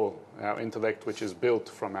that at all. Our intellect, which is built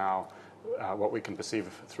from our what we can perceive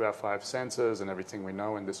through our 5 senses and everything we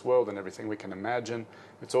know in this world and everything we can imagine,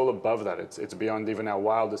 it's all above that. It's beyond even our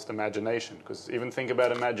wildest imagination. Because even think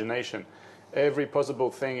about imagination. Every possible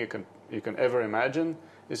thing you can ever imagine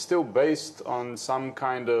is still based on some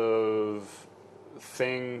kind of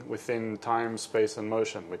thing within time, space, and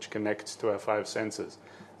motion, which connects to our 5 senses.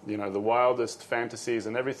 The wildest fantasies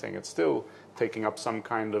and everything, it's still taking up some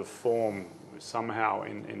kind of form somehow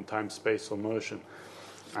in time, space, or motion.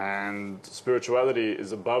 And spirituality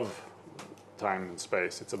is above time and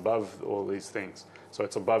space. It's above all these things. So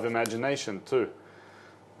it's above imagination too.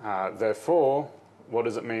 Therefore, what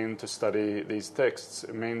does it mean to study these texts?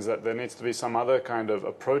 It means that there needs to be some other kind of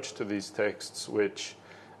approach to these texts which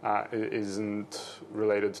isn't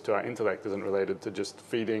related to our intellect, isn't related to just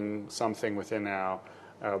feeding something within our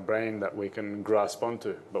brain that we can grasp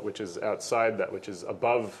onto, but which is outside that, which is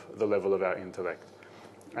above the level of our intellect.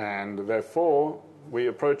 And therefore, we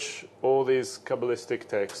approach all these Kabbalistic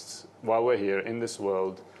texts while we're here in this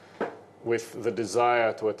world with the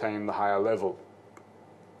desire to attain the higher level.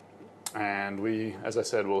 And we, as I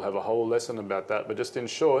said, will have a whole lesson about that, but just in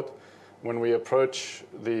short, when we approach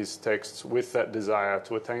these texts with that desire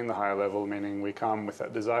to attain the higher level, meaning we come with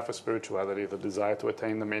that desire for spirituality, the desire to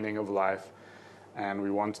attain the meaning of life, and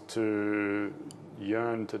we want to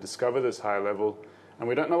yearn to discover this higher level, and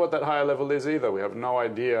we don't know what that higher level is either. We have no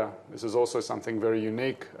idea. This is also something very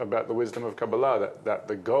unique about the wisdom of Kabbalah, that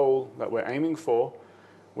the goal that we're aiming for,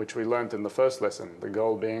 which we learned in the first lesson, the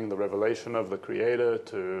goal being the revelation of the Creator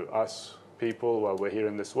to us people while we're here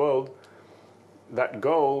in this world, that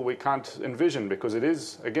goal we can't envision because it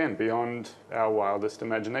is, again, beyond our wildest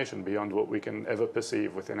imagination, beyond what we can ever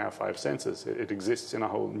perceive within our five senses. It exists in a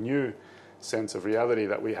whole new sense of reality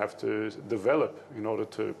that we have to develop in order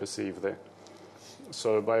to perceive there.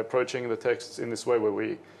 So by approaching the texts in this way, where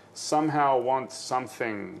we somehow want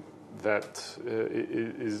something that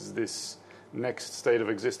is this next state of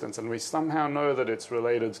existence, and we somehow know that it's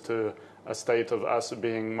related to a state of us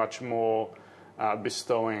being much more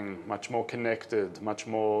bestowing, much more connected, much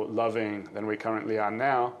more loving than we currently are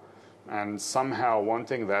now, and somehow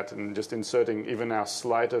wanting that and just inserting even our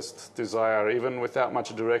slightest desire, even without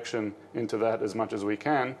much direction, into that as much as we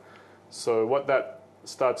can. So what that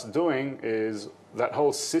starts doing is that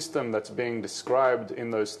whole system that's being described in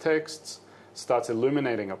those texts starts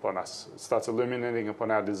illuminating upon us. It starts illuminating upon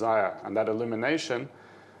our desire. And that illumination,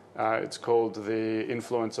 it's called the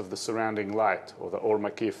influence of the surrounding light, or the Or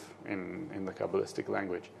Makif in the Kabbalistic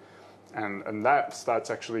language. And that starts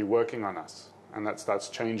actually working on us. And that starts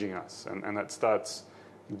changing us. And that starts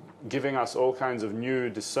giving us all kinds of new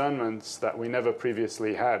discernments that we never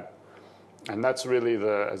previously had. And that's really,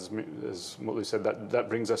 as Mutlu said, that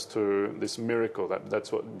brings us to this miracle.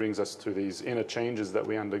 That's what brings us to these inner changes that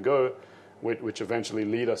we undergo, which eventually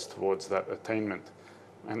lead us towards that attainment.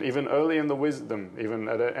 And even early in the wisdom, even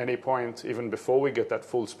at any point, even before we get that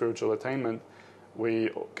full spiritual attainment, we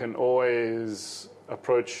can always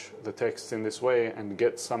approach the texts in this way and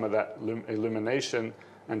get some of that illumination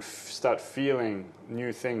and start feeling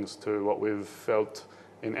new things to what we've felt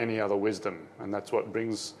in any other wisdom. And that's what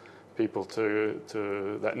brings people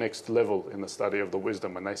to that next level in the study of the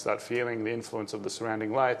wisdom, when they start feeling the influence of the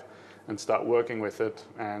surrounding light and start working with it.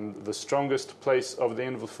 And the strongest place of the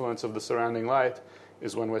influence of the surrounding light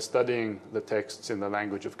is when we're studying the texts in the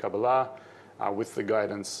language of Kabbalah, with the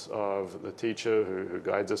guidance of the teacher who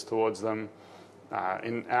guides us towards them.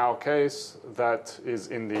 In our case, that is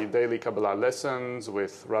in the daily Kabbalah lessons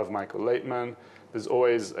with Rav Michael Laitman. There's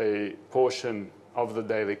always a portion of the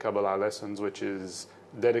daily Kabbalah lessons which is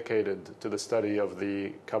dedicated to the study of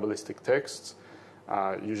the Kabbalistic texts.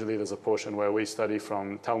 Usually there's a portion where we study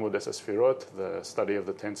from Talmud Es Sfirot, the study of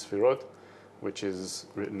the 10 Sfirot, which is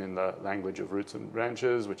written in the language of roots and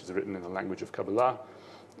branches, which is written in the language of Kabbalah,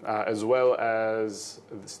 as well as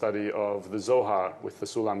the study of the Zohar with the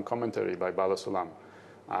Sulam commentary by Bala Sulam,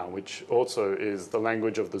 which also is the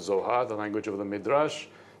language of the Zohar, the language of the Midrash,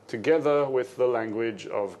 together with the language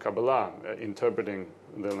of Kabbalah, interpreting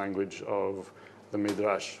the language of the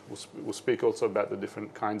Midrash. We'll speak also about the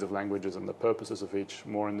different kinds of languages and the purposes of each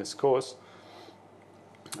more in this course.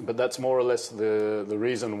 But that's more or less the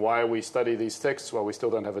reason why we study these texts while we still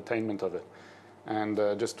don't have attainment of it. And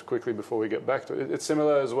just quickly before we get back to it, it's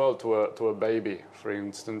similar as well to a baby. For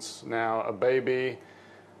instance, now a baby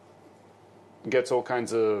gets all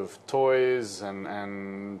kinds of toys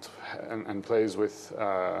and plays with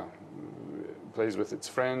its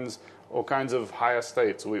friends, all kinds of higher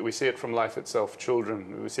states. We see it from life itself.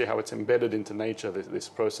 Children, we see how it's embedded into nature, this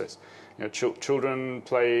process. You know, children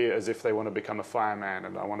play as if they want to become a fireman,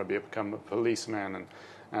 and I want to become a policeman,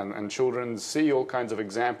 and children see all kinds of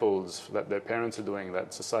examples that their parents are doing,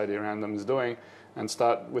 that society around them is doing, and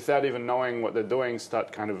start, without even knowing what they're doing,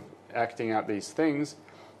 start kind of acting out these things.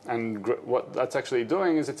 And what that's actually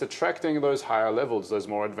doing is it's attracting those higher levels, those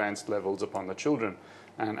more advanced levels upon the children.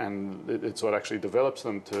 And it's what actually develops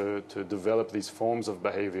them to develop these forms of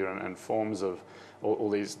behavior and forms of all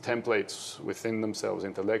these templates within themselves,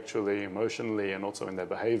 intellectually, emotionally, and also in their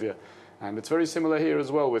behavior. And it's very similar here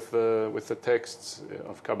as well with the texts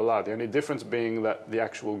of Kabbalah. The only difference being that the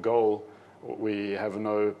actual goal we have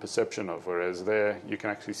no perception of, whereas there you can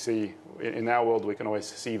actually see, in our world we can always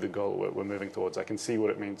see the goal we're moving towards. I can see what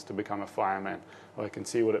it means to become a fireman, or I can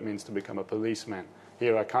see what it means to become a policeman.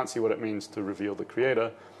 Here I can't see what it means to reveal the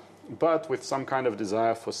Creator, but with some kind of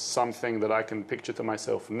desire for something that I can picture to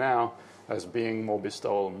myself now as being more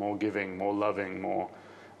bestowal, more giving, more loving,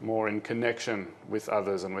 more in connection with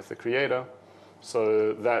others and with the Creator,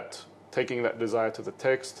 so that taking that desire to the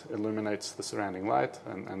text illuminates the surrounding light,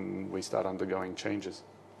 and we start undergoing changes.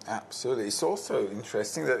 Absolutely. It's also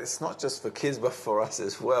interesting that it's not just for kids, but for us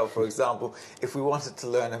as well. For example, if we wanted to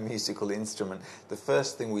learn a musical instrument, the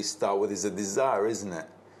first thing we start with is a desire, isn't it?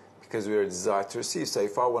 Because we're a desire to receive. So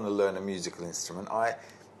if I want to learn a musical instrument, I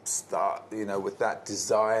start, with that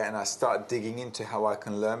desire, and I start digging into how I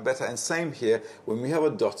can learn better. And same here, when we have a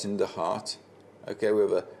dot in the heart, okay, we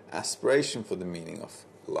have an aspiration for the meaning of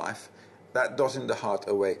life. That dot in the heart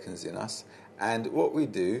awakens in us, and what we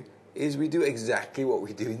do is we do exactly what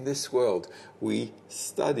we do in this world. We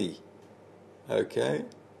study, okay?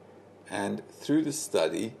 And through the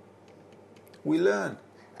study, we learn.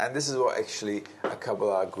 And this is what actually a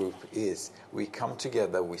Kabbalah group is. We come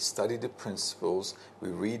together, we study the principles, we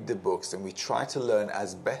read the books, and we try to learn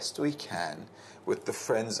as best we can with the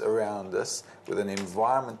friends around us, with an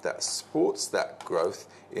environment that supports that growth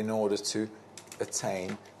in order to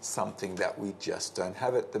attain something that we just don't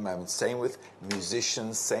have at the moment. Same with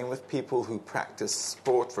musicians, same with people who practice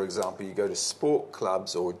sport. For example, you go to sport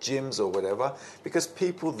clubs or gyms or whatever, because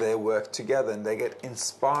people there work together and they get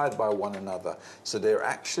inspired by one another. So they're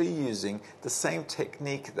actually using the same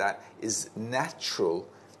technique that is natural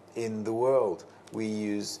in the world. We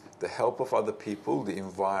use the help of other people, the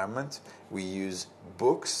environment. We use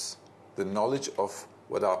books, the knowledge of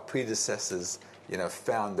what our predecessors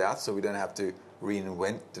found out, so we don't have to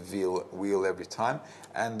reinvent the wheel every time,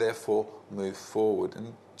 and therefore move forward.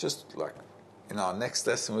 And just like in our next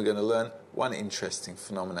lesson, we're going to learn one interesting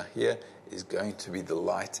phenomena here is going to be the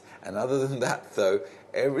light. And other than that, though,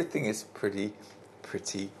 everything is pretty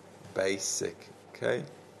basic, okay?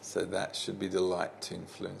 So that should be the light to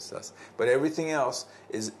influence us. But everything else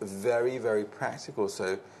is very, very practical,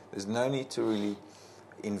 so there's no need to really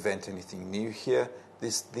invent anything new here.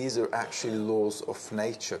 These are actually laws of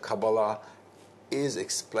nature. Kabbalah is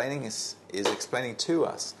explaining to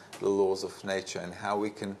us the laws of nature and how we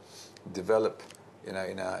can develop, in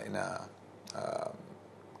a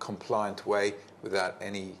compliant way without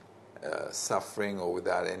any suffering or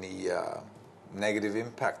without any negative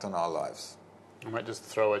impact on our lives. I might just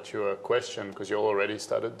throw at you a question, because you already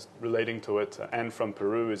started relating to it. Anne from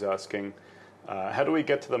Peru is asking, how do we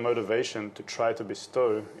get to the motivation to try to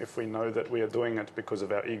bestow if we know that we are doing it because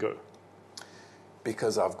of our ego?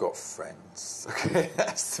 Because I've got friends. Okay,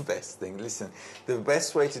 that's the best thing. Listen, the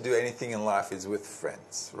best way to do anything in life is with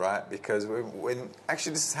friends, right? Because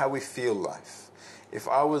actually this is how we feel life. If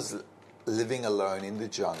I was living alone in the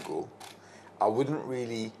jungle, I wouldn't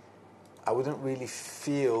really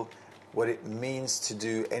feel what it means to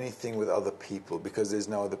do anything with other people, because there's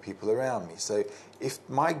no other people around me. So if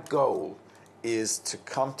my goal is to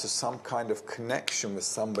come to some kind of connection with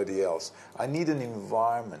somebody else, I need an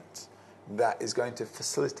environment that is going to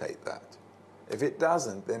facilitate that. If it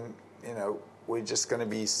doesn't, then we're just going to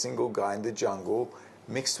be a single guy in the jungle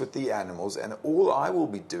mixed with the animals, and all I will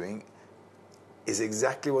be doing is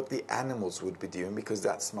exactly what the animals would be doing, because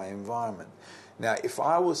that's my environment. Now, if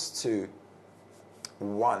I was to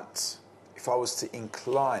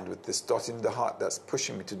incline with this dot in the heart that's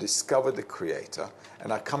pushing me to discover the Creator,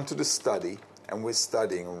 and I come to the study, and we're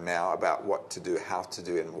studying now about what to do, how to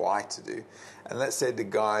do, and why to do, and let's say the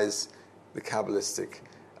Kabbalists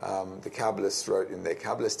wrote in their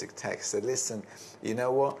Kabbalistic text, said, listen, you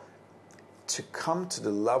know what? To come to the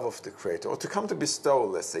love of the Creator, or to come to bestow,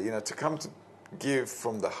 let's say, to come to give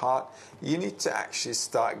from the heart, you need to actually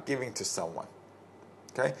start giving to someone.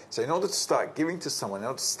 Okay? So in order to start giving to someone, in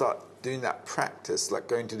order to start doing that practice, like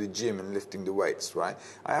going to the gym and lifting the weights, right?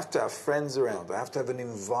 I have to have friends around. I have to have an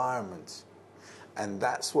environment. And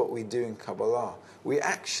that's what we do in Kabbalah.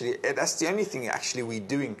 That's the only thing actually we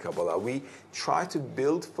do in Kabbalah. We try to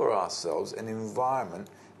build for ourselves an environment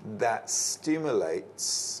that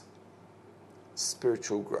stimulates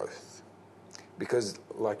spiritual growth. Because,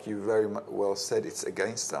 like you very well said, it's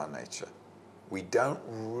against our nature. We don't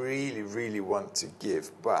really, really want to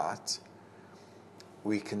give, but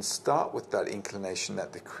we can start with that inclination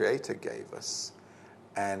that the Creator gave us.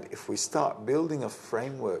 And if we start building a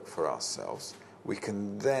framework for ourselves, we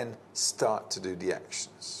can then start to do the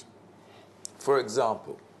actions. For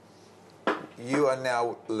example, you are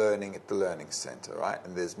now learning at the Learning Center, right?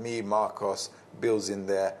 And there's me, Marcos, Bill's in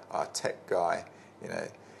there, our tech guy.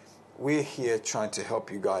 We're here trying to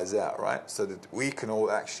help you guys out, right? So that we can all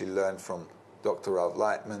actually learn from Dr. Rav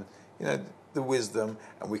Lightman. the wisdom,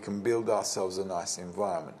 and we can build ourselves a nice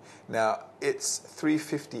environment. Now, it's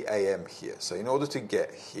 3:50 a.m. here, so in order to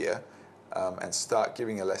get here and start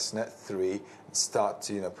giving a lesson at 3, and start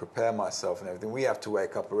to prepare myself and everything, we have to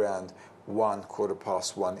wake up around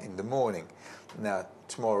 1:15 in the morning. Now,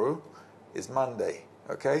 tomorrow is Monday,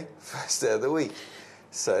 okay? First day of the week.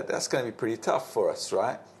 So that's going to be pretty tough for us,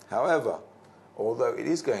 right? However, although it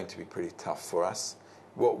is going to be pretty tough for us,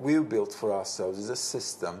 what we've built for ourselves is a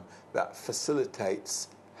system that facilitates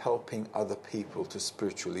helping other people to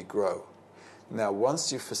spiritually grow. Now,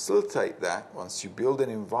 once you facilitate that, once you build an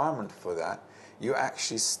environment for that, you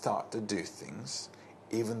actually start to do things,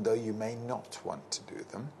 even though you may not want to do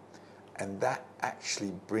them, and that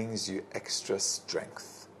actually brings you extra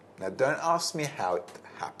strength. Now, don't ask me how it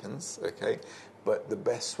happens, okay? But the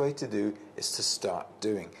best way to do is to start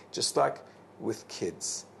doing. Just like with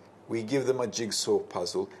kids, we give them a jigsaw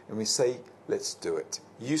puzzle and we say, let's do it.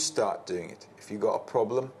 You start doing it. If you got a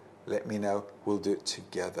problem, let me know. We'll do it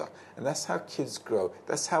together. And that's how kids grow.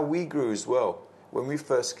 That's how we grew as well. When we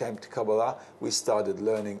first came to Kabbalah, we started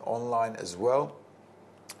learning online as well.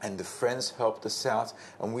 And the friends helped us out,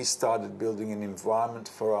 and we started building an environment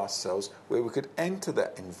for ourselves where we could enter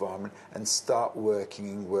that environment and start working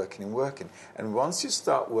and working and working. And once you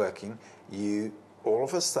start working, you all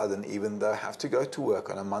of a sudden, even though you have to go to work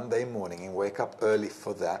on a Monday morning and wake up early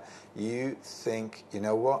for that, you think, you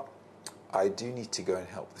know what? I do need to go and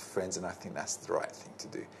help the friends, and I think that's the right thing to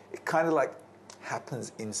do. It kind of like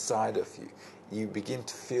happens inside of you. You begin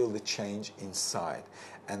to feel the change inside,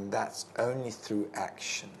 and that's only through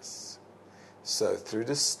actions. So through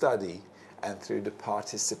the study and through the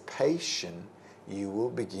participation, you will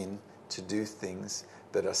begin to do things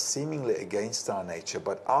that are seemingly against our nature,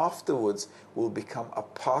 but afterwards will become a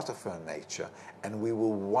part of our nature, and we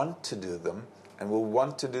will want to do them, and we'll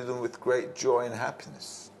want to do them with great joy and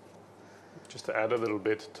happiness. Just to add a little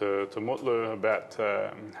bit to Mutlu about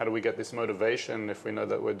how do we get this motivation if we know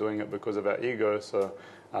that we're doing it because of our ego. So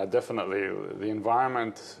definitely the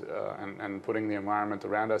environment and putting the environment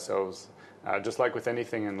around ourselves, just like with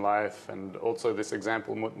anything in life. And also this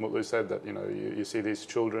example Mutlu said that you see these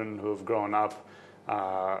children who have grown up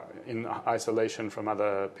in isolation from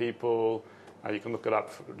other people. You can look it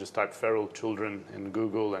up, just type feral children in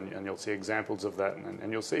Google, and you'll see examples of that,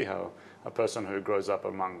 and you'll see how a person who grows up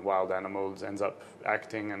among wild animals ends up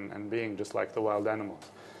acting and being just like the wild animals.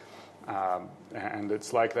 And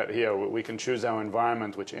it's like that here. We can choose our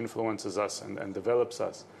environment, which influences us and develops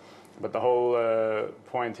us. But the whole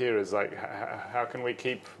point here is like, how can we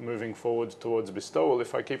keep moving forward towards bestowal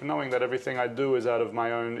if I keep knowing that everything I do is out of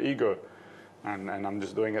my own ego, and I'm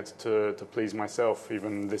just doing it to please myself?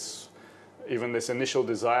 Even this initial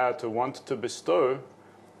desire to want to bestow,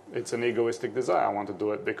 it's an egoistic desire. I want to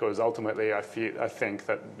do it because ultimately I think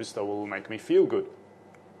that bestowal will make me feel good.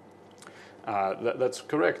 That's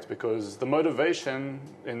correct, because the motivation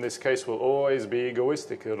in this case will always be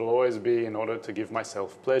egoistic. It'll always be in order to give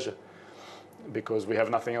myself pleasure, because we have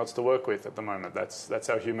nothing else to work with at the moment. That's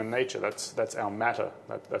our human nature. That's our matter.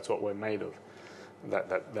 That's what we're made of.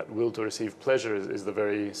 That will to receive pleasure is the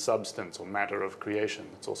very substance or matter of creation.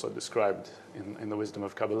 It's also described in the wisdom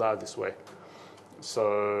of Kabbalah this way.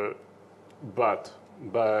 So, but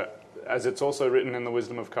as it's also written in the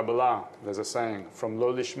wisdom of Kabbalah, there's a saying, from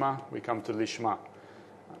lo lishma, we come to lishma,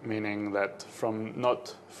 meaning that from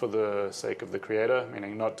not for the sake of the Creator,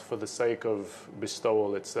 meaning not for the sake of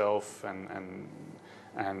bestowal itself, and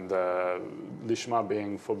lishma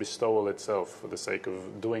being for bestowal itself, for the sake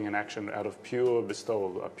of doing an action out of pure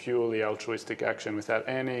bestowal, a purely altruistic action without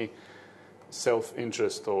any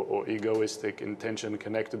self-interest or egoistic intention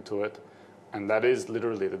connected to it. And that is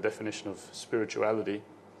literally the definition of spirituality.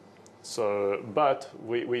 So, but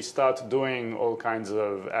we start doing all kinds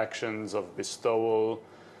of actions of bestowal,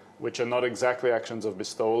 which are not exactly actions of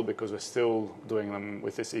bestowal because we're still doing them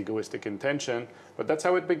with this egoistic intention. But that's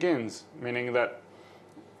how it begins, meaning that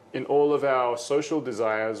in all of our social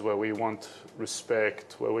desires, where we want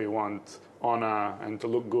respect, where we want honor and to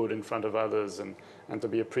look good in front of others and to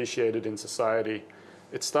be appreciated in society,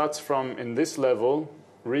 it starts from, in this level,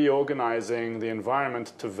 reorganizing the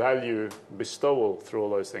environment to value bestowal through all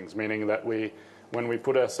those things, meaning that when we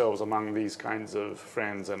put ourselves among these kinds of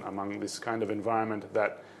friends and among this kind of environment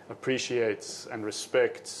that appreciates and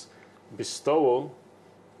respects bestowal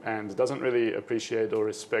and doesn't really appreciate or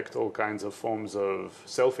respect all kinds of forms of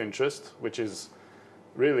self-interest, which is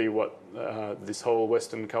really what this whole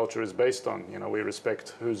Western culture is based on. We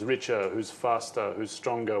respect who's richer, who's faster, who's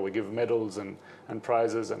stronger. We give medals and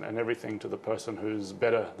prizes and everything to the person who's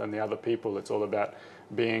better than the other people. It's all about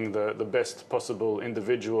being the best possible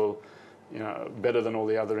individual better than all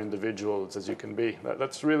the other individuals as you can be.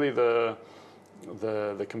 That's really the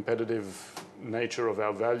competitive nature of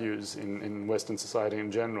our values in Western society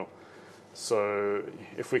in general. So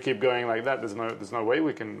if we keep going like that, there's no way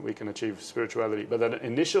we can achieve spirituality. But that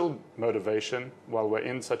initial motivation, while we're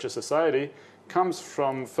in such a society, comes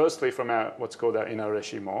firstly from our what's called our inner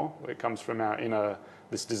reshimo. It comes from our inner,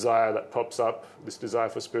 this desire that pops up, this desire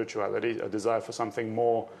for spirituality, a desire for something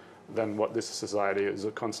more than what this society is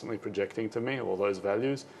constantly projecting to me, all those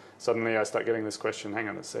values. Suddenly I start getting this question, hang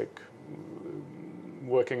on a sec,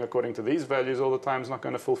 working according to these values all the time is not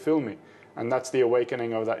going to fulfill me. And that's the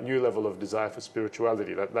awakening of that new level of desire for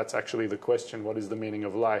spirituality. That's actually the question, what is the meaning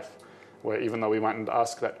of life? Where even though we mightn't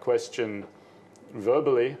ask that question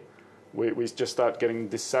verbally, we just start getting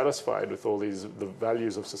dissatisfied with all the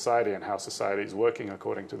values of society and how society is working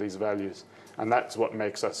according to these values. And that's what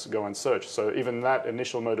makes us go and search. So even that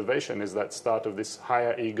initial motivation is that start of this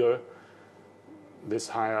higher ego,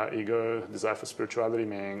 desire for spirituality,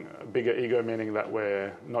 meaning a bigger ego, meaning that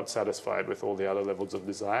we're not satisfied with all the other levels of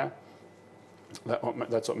desire.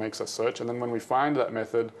 That's what makes us search. And then when we find that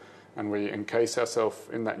method and we encase ourselves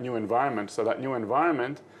in that new environment, so that new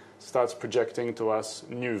environment starts projecting to us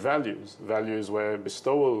new values where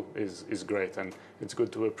bestowal is great, and it's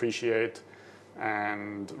good to appreciate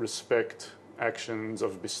and respect actions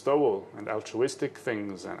of bestowal and altruistic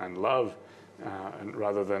things and love, and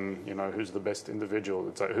rather than who's the best individual.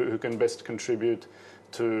 It's like who can best contribute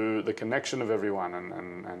to the connection of everyone,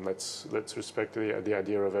 and let's respect the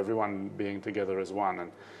idea of everyone being together as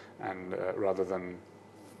one, and rather than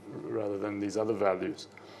these other values.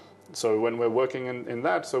 So when we're working in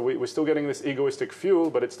that, so we're still getting this egoistic fuel,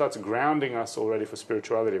 but it starts grounding us already for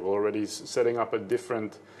spirituality. We're already setting up a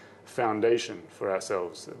different foundation for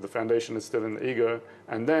ourselves. The foundation is still in the ego,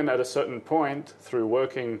 and then at a certain point, through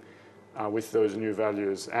working with those new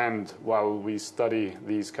values, and while we study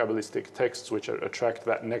these Kabbalistic texts which attract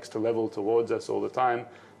that next level towards us all the time,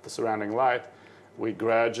 the surrounding light, we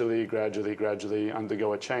gradually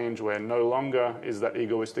undergo a change where no longer is that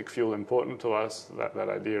egoistic fuel important to us, that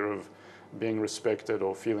idea of being respected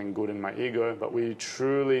or feeling good in my ego, but we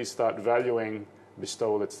truly start valuing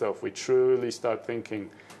bestowal itself. We truly start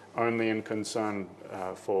thinking only in concern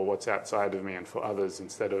for what's outside of me and for others,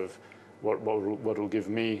 instead of what will give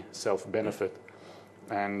me self-benefit.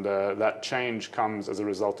 And that change comes as a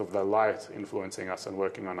result of the light influencing us and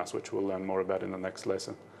working on us, which we'll learn more about in the next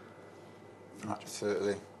lesson.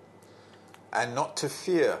 Absolutely. And not to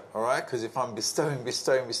fear, all right? Because if I'm bestowing,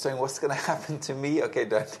 what's going to happen to me? Okay,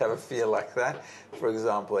 don't have a fear like that. For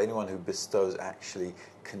example, anyone who bestows actually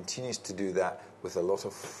continues to do that with a lot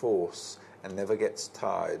of force and never gets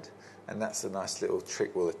tired. And that's a nice little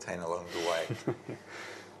trick we'll attain along the way.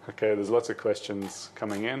 Okay, there's lots of questions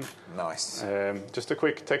coming in. Nice. Just a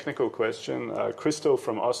quick technical question. Crystal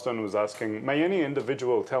from Austin was asking, may any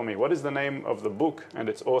individual tell me what is the name of the book and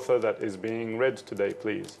its author that is being read today,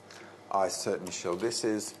 please? I certainly shall. This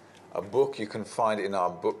is a book you can find in our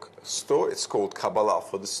bookstore. It's called Kabbalah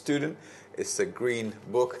for the Student. It's a green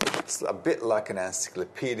book. It's a bit like an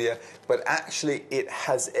encyclopedia, but actually it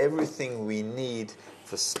has everything we need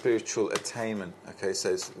for spiritual attainment. Okay, so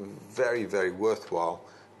it's very, very worthwhile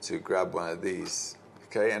to grab one of these.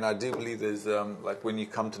 Okay, and I do believe there's like when you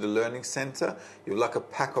come to the learning center, you have like a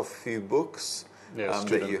pack of few books.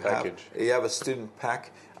 That you package. You have a student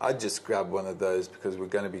pack. I'd just grab one of those because we're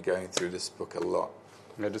going to be going through this book a lot.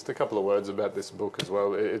 Yeah, just a couple of words about this book as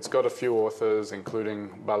well. It's got a few authors, including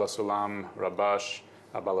Bala Sulam, Rabash,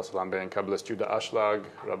 Bala Sulam being Kabbalist Judah Ashlag,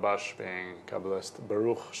 Rabash being Kabbalist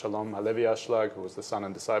Baruch Shalom Halevi Ashlag, who was the son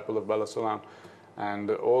and disciple of Bala Sulam. And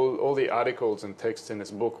all the articles and texts in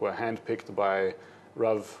this book were handpicked by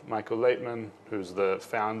Rav Michael Laitman, who's the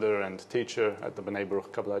founder and teacher at the Bnei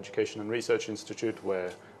Baruch Kabbalah Education and Research Institute,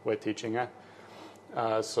 where we're teaching at.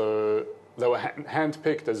 So they were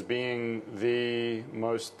handpicked as being the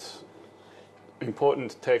most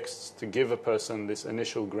important texts to give a person this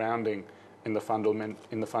initial grounding in the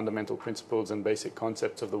fundamental principles and basic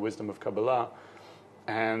concepts of the wisdom of Kabbalah.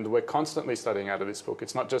 And we're constantly studying out of this book.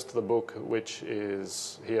 It's not just the book which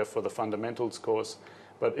is here for the fundamentals course,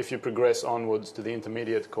 but if you progress onwards to the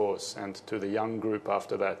intermediate course and to the young group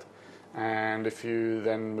after that, and if you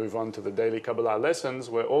then move on to the daily Kabbalah lessons,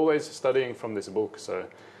 we're always studying from this book. So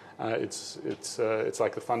it's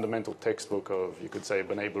like the fundamental textbook of, you could say,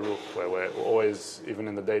 Bnei Baruch, where we're always, even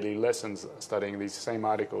in the daily lessons, studying these same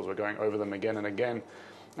articles. We're going over them again and again.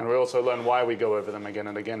 And we also learn why we go over them again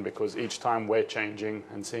and again, because each time we're changing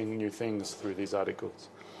and seeing new things through these articles.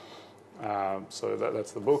 So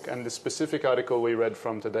that's the book. And the specific article we read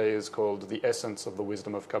from today is called The Essence of the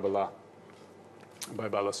Wisdom of Kabbalah by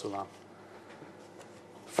Bala Sulam.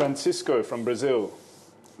 Francisco from Brazil.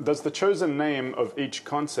 Does the chosen name of each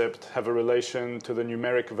concept have a relation to the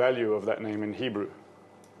numeric value of that name in Hebrew?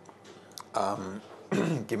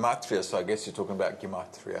 Gematria, so I guess you're talking about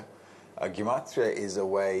gematria. Gematria is a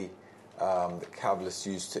way that Kabbalists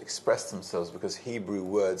use to express themselves, because Hebrew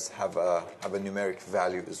words have a numeric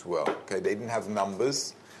value as well. Okay, they didn't have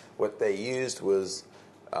numbers. What they used was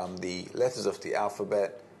the letters of the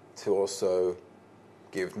alphabet to also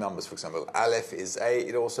give numbers. For example, Aleph is A,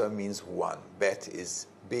 it also means 1. Bet is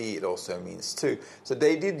B, it also means 2. So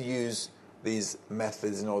they did use these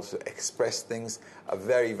methods in order to express things. A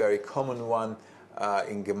very, very common one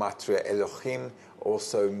in Gematria, Elohim,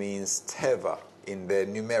 also means Teva in their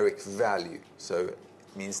numeric value. So it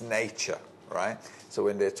means nature, right? So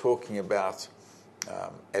when they're talking about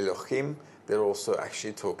Elohim, they're also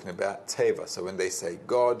actually talking about Teva. So when they say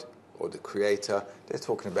God or the Creator, they're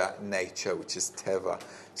talking about nature, which is Teva.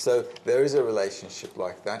 So there is a relationship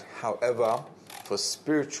like that. However, for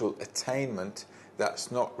spiritual attainment,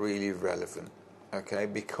 that's not really relevant, okay?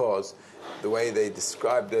 Because the way they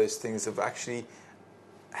describe those things of actually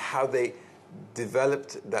how they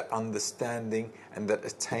developed that understanding and that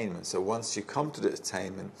attainment. So once you come to the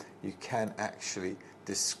attainment, you can actually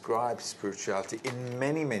describe spirituality in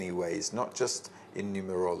many, many ways, not just in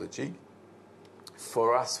numerology.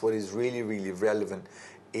 For us, what is really, really relevant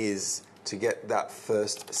is to get that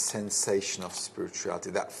first sensation of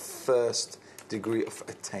spirituality, that first degree of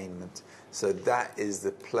attainment. So that is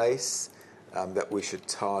the place that we should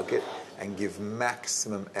target and give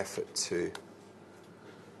maximum effort to.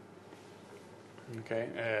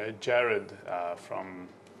 Okay, Jared from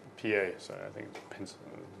PA, so I think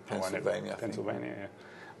Pennsylvania. Pennsylvania.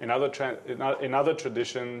 Yeah. In other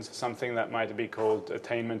traditions, something that might be called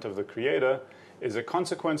attainment of the Creator is a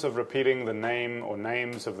consequence of repeating the name or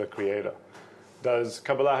names of the Creator. Does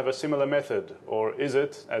Kabbalah have a similar method, or is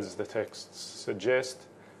it, as the texts suggest,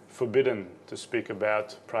 forbidden to speak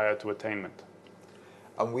about prior to attainment?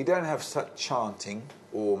 And we don't have such chanting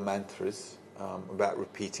or mantras about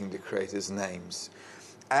repeating the Creator's names.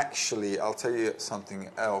 Actually, I'll tell you something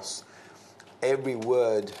else. Every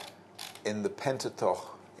word in the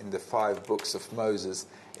Pentateuch, in the 5 books of Moses,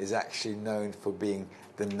 is actually known for being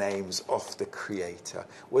the names of the Creator.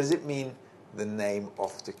 What does it mean, the name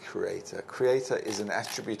of the Creator? Creator is an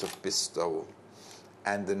attribute of bestowal.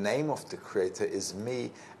 And the name of the Creator is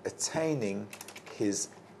me attaining His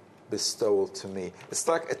bestowal to me. It's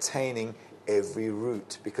like attaining every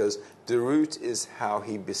root, because the root is how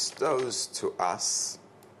He bestows to us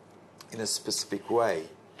in a specific way.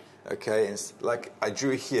 Okay, and it's like I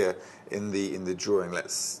drew here in the drawing.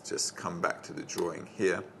 Let's just come back to the drawing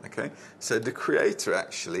here. Okay, so the Creator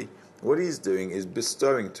actually, what He's doing is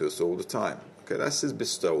bestowing to us all the time. Okay, that's His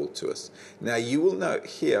bestowal to us. Now you will note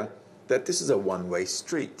here that this is a one-way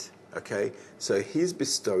street. Okay, so He's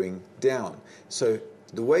bestowing down. So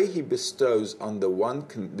the way He bestows under one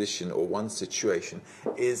condition or one situation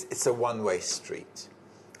is it's a one-way street.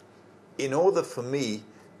 In order for me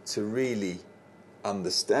to really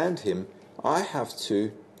understand Him, I have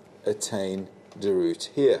to attain the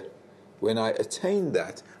root here. When I attain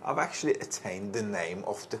that, I've actually attained the name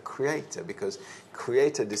of the Creator, because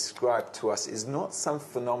Creator described to us is not some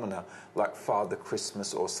phenomena like Father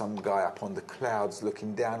Christmas or some guy up on the clouds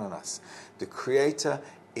looking down on us. The Creator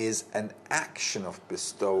is an action of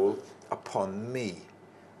bestowal upon me.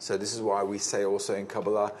 So this is why we say also in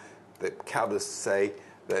Kabbalah, that Kabbalists say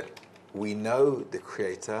that we know the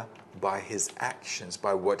Creator by His actions,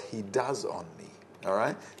 by what He does on me. All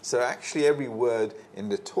right? So actually every word in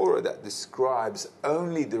the Torah that describes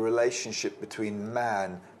only the relationship between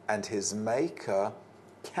man and his maker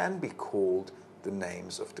can be called the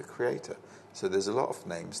names of the Creator. So there's a lot of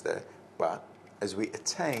names there, but as we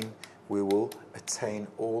attain, we will attain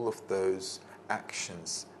all of those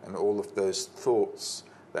actions and all of those thoughts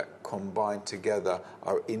that combined together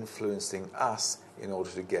are influencing us in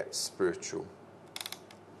order to get spiritual.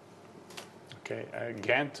 Okay,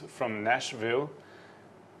 Gant from Nashville.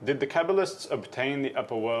 Did the Kabbalists obtain the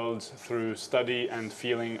upper worlds through study and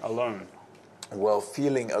feeling alone? Well,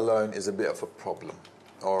 feeling alone is a bit of a problem,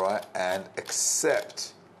 all right? And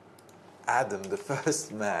except Adam, the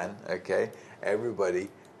first man, okay, everybody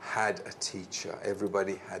had a teacher.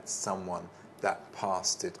 Everybody had someone that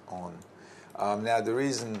passed it on. Now, the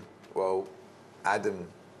reason, Adam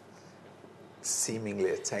seemingly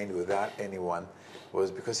attained without anyone was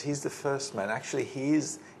because he's the first man. Actually, he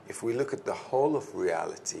is, if we look at the whole of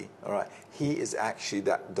reality, all right, he is actually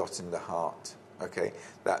that dot in the heart, okay?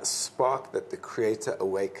 That spark that the Creator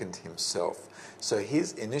awakened Himself. So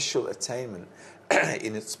his initial attainment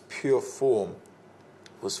in its pure form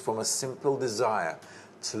was from a simple desire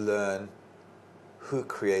to learn who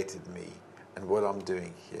created me and what I'm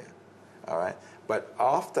doing here. All right? But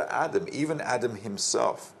after Adam, even Adam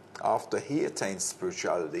himself, after he attained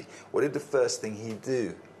spirituality, what did the first thing he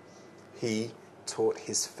do? He taught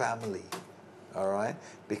his family. All right?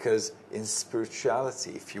 Because in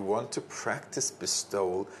spirituality, if you want to practice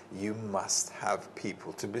bestowal, you must have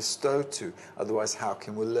people to bestow to. Otherwise, how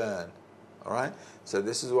can we learn? All right? So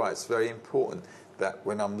this is why it's very important that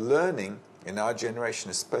when I'm learning, in our generation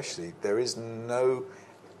especially, there is no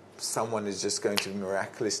someone is just going to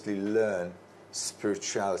miraculously learn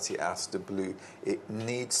spirituality out of the blue. It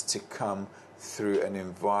needs to come through an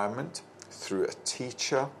environment, through a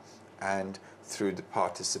teacher, and through the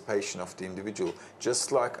participation of the individual.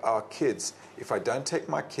 Just like our kids, if I don't take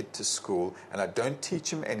my kid to school and I don't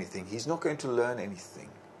teach him anything, he's not going to learn anything.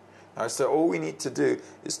 So all we need to do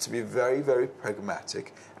is to be very, very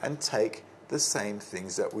pragmatic and take the same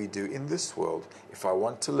things that we do in this world. If I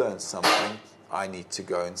want to learn something, I need to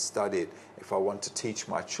go and study it. If I want to teach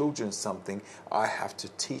my children something, I have to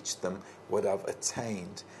teach them what I've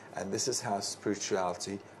attained. And this is how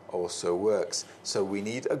spirituality also works. So we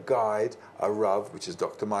need a guide, a Rav, which is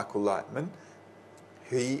Dr. Michael Lightman.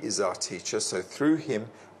 He is our teacher. So through him,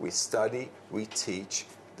 we study, we teach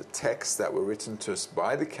the texts that were written to us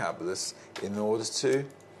by the Kabbalists in order to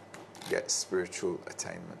get spiritual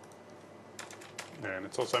attainment. Yeah, and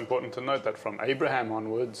it's also important to note that from Abraham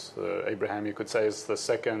onwards, Abraham, you could say, is the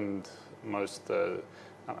second most,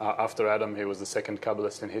 after Adam, he was the second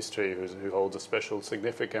Kabbalist in history who holds a special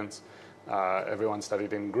significance. Everyone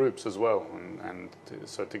studied in groups as well,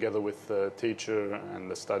 so together with the teacher and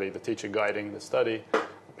the teacher guiding the study,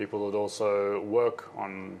 people would also work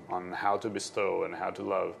on how to bestow and how to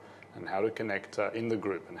love and how to connect in the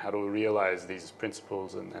group and how to realize these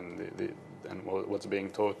principles and what's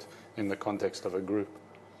being taught in the context of a group.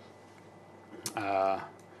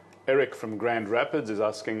 Eric from Grand Rapids is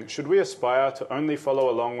asking, should we aspire to only follow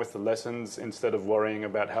along with the lessons instead of worrying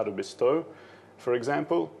about how to bestow? For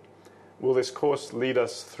example, will this course lead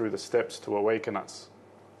us through the steps to awaken us?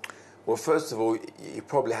 Well, first of all, you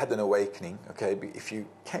probably had an awakening, okay? If you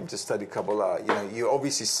came to study Kabbalah, you're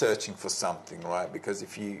obviously searching for something, right? Because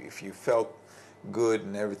if you felt good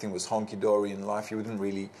and everything was honky-dory in life, you wouldn't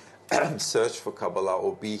really search for Kabbalah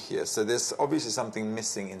or be here. So there's obviously something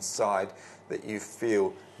missing inside that you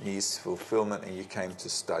feel needs fulfillment and you came to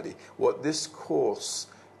study. What this course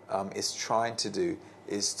is trying to do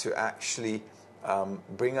is to actually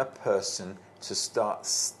bring a person to start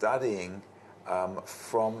studying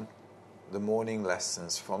from the morning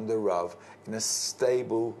lessons, from the Rav, in a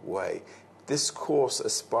stable way. This course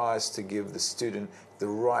aspires to give the student the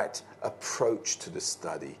right approach to the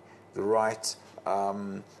study, the right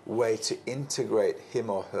way to integrate him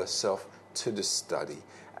or herself to the study.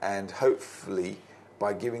 And hopefully,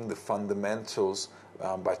 by giving the fundamentals,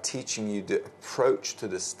 by teaching you the approach to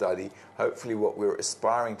the study, hopefully what we're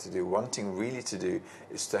aspiring to do, wanting really to do,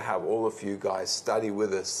 is to have all of you guys study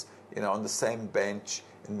with us, on the same bench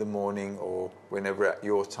in the morning or whenever at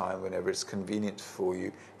your time, whenever it's convenient for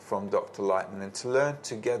you, from Dr. Lightman, and to learn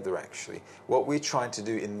together actually. What we're trying to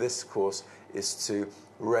do in this course is to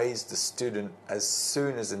raise the student as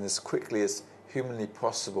soon as and as quickly as humanly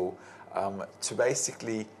possible to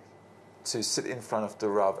basically to sit in front of the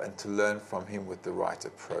Rav and to learn from him with the right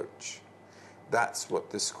approach. That's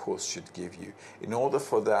what this course should give you. In order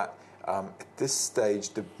for that, at this stage,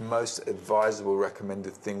 the most advisable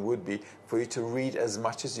recommended thing would be for you to read as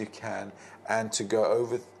much as you can and to go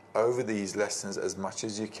over these lessons as much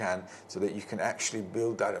as you can so that you can actually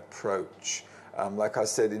build that approach. Like I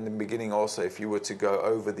said in the beginning also, if you were to go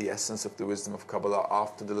over the essence of the wisdom of Kabbalah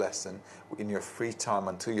after the lesson, in your free time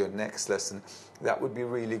until your next lesson, that would be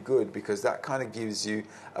really good because that kind of gives you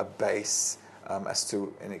a base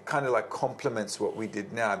and it kind of like complements what we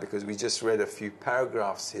did now because we just read a few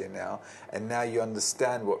paragraphs here now, and now you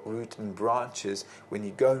understand what root and branch is. When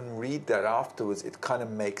you go and read that afterwards, it kind of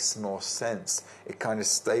makes more sense. It kind of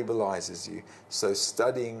stabilizes you. So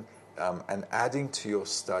studying and adding to your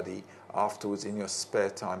study afterwards in your spare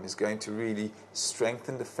time is going to really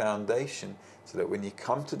strengthen the foundation so that when you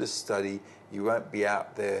come to the study, you won't be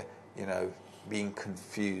out there, being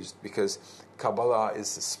confused, because Kabbalah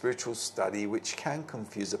is a spiritual study which can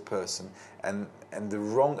confuse a person, and the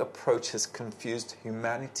wrong approach has confused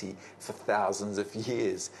humanity for thousands of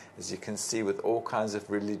years, as you can see with all kinds of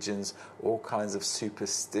religions, all kinds of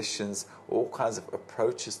superstitions, all kinds of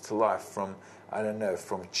approaches to life, from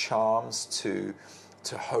charms to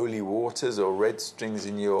holy waters or red strings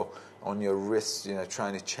on your wrists,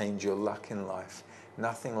 trying to change your luck in life.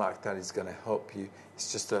 Nothing like that is going to help you.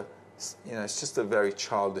 It's just a it's just a very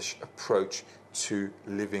childish approach to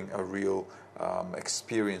living a real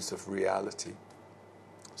experience of reality.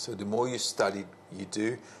 So the more you study, you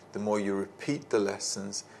do, the more you repeat the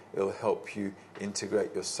lessons, it'll help you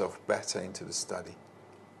integrate yourself better into the study.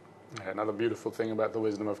 Another beautiful thing about the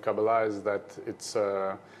wisdom of Kabbalah is that it's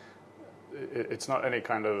not any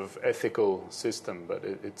kind of ethical system, but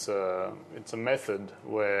it's a method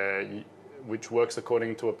which works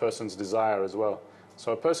according to a person's desire as well.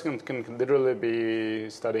 So a person can literally be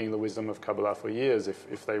studying the wisdom of Kabbalah for years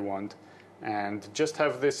if they want, and just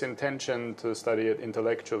have this intention to study it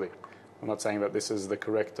intellectually. I'm not saying that this is the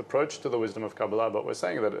correct approach to the wisdom of Kabbalah, but we're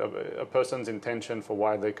saying that a person's intention for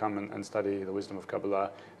why they come and study the wisdom of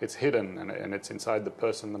Kabbalah, it's hidden and it's inside the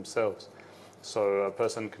person themselves. So a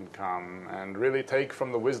person can come and really take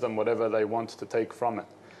from the wisdom whatever they want to take from it.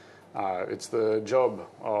 It's the job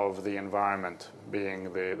of the environment,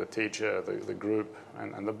 being the teacher, the group,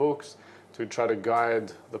 and the books, to try to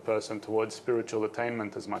guide the person towards spiritual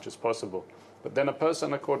attainment as much as possible. But then a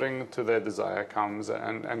person, according to their desire, comes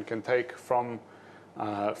and can take from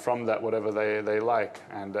that whatever they like,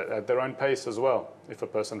 and at their own pace as well. If a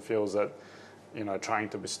person feels that, trying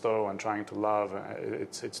to bestow and trying to love,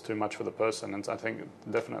 it's too much for the person. And I think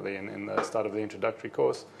definitely in the start of the introductory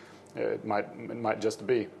course, it might just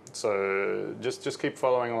be. So just keep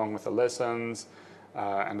following along with the lessons.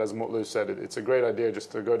 And as Mutlu said, it's a great idea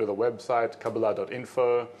just to go to the website,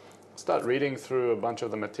 kabbalah.info, start reading through a bunch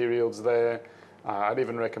of the materials there. I'd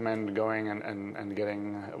even recommend going and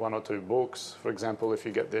getting one or two books. For example, if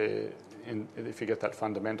you get that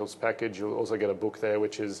Fundamentals package, you'll also get a book there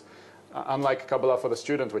which is, unlike Kabbalah for the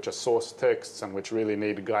Student, which are source texts and which really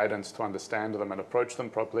need guidance to understand them and approach them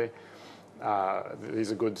properly.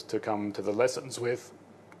 These are good to come to the lessons with.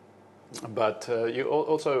 But you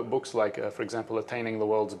also books like, for example, Attaining the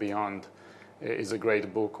Worlds Beyond is a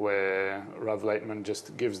great book where Rav Leitman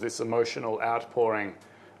just gives this emotional outpouring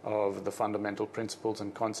of the fundamental principles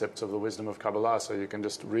and concepts of the wisdom of Kabbalah. So you can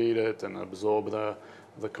just read it and absorb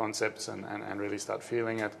the concepts and really start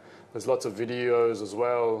feeling it. There's lots of videos as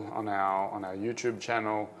well on our YouTube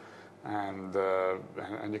channel, and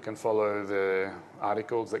you can follow the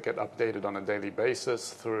articles that get updated on a daily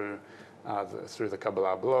basis through the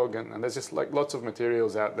Kabbalah blog, and there's just like lots of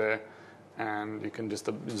materials out there, and you can just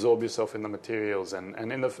absorb yourself in the materials. And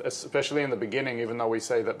especially in the beginning, even though we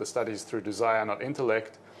say that the study is through desire, not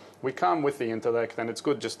intellect, we come with the intellect, and it's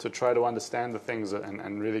good just to try to understand the things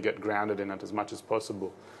and really get grounded in it as much as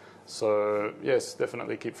possible. So yes,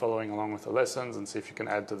 definitely keep following along with the lessons and see if you can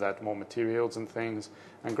add to that more materials and things.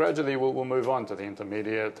 And gradually we'll move on to the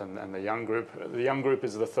intermediate and the young group. The young group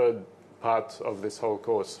is the third part of this whole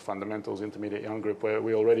course, Fundamentals, Intermediate, Young Group, where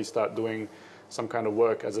we already start doing some kind of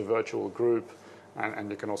work as a virtual group,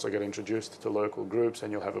 and you can also get introduced to local groups,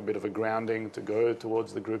 and you'll have a bit of a grounding to go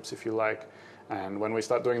towards the groups if you like. And when we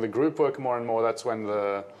start doing the group work more and more, that's when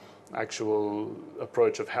the actual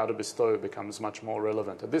approach of how to bestow becomes much more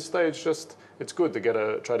relevant. At this stage, it's good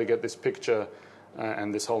to try to get this picture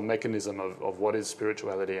and this whole mechanism of what is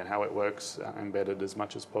spirituality and how it works embedded as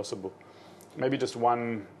much as possible. Maybe just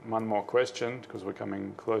one more question, because we're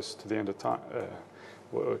coming close to the end of time.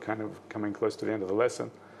 We're kind of coming close to the end of the lesson.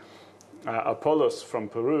 Apollos from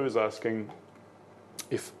Peru is asking,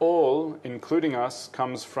 if all, including us,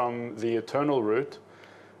 comes from the eternal root,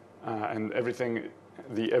 and everything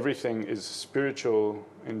is spiritual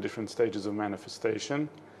in different stages of manifestation,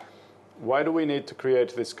 why do we need to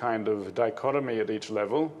create this kind of dichotomy at each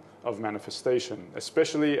level of manifestation,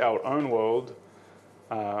 especially our own world,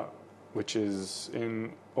 which is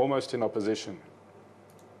almost in opposition?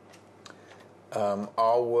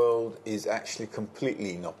 Our world is actually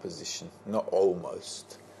completely in opposition, not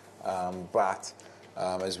almost. But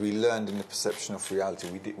as we learned in the perception of reality,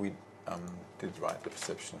 we did write the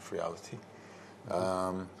perception of reality.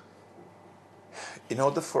 In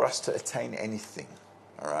order for us to attain anything,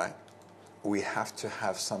 all right, we have to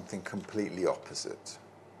have something completely opposite,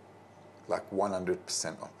 like 100%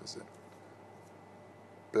 opposite.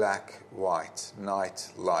 Black, white, night,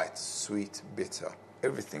 light, sweet, bitter,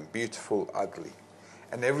 everything, beautiful, ugly.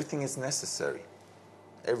 And everything is necessary,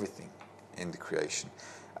 everything in the creation.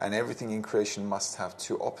 And everything in creation must have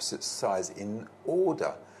two opposite sides in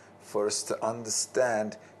order for us to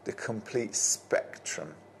understand the complete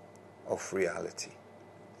spectrum of reality.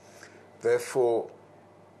 Therefore,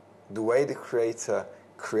 the way the Creator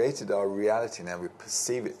created our reality and how we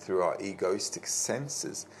perceive it through our egoistic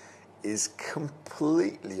senses is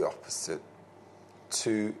completely opposite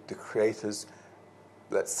to the Creator's,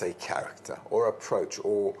 let's say, character or approach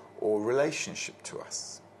or relationship to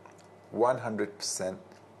us. 100%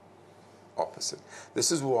 opposite.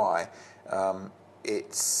 This is why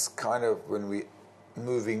it's kind of, when we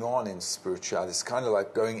moving on in spirituality, it's kind of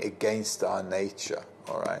like going against our nature,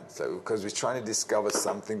 all right? So because we're trying to discover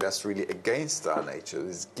something that's really against our nature,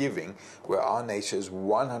 is giving, where our nature is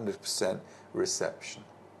 100% reception.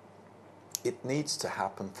 It needs to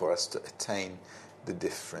happen for us to attain the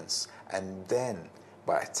difference. And then,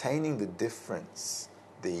 by attaining the difference,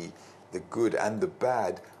 the good and the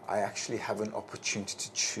bad, I actually have an opportunity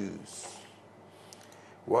to choose.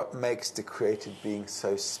 What makes the created being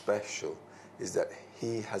so special is that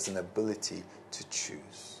he has an ability to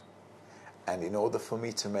choose. And in order for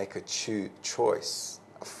me to make a choice,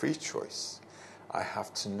 a free choice, I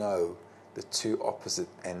have to know the two opposite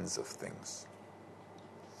ends of things.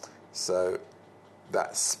 So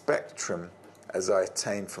that spectrum, as I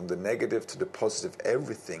attain from the negative to the positive,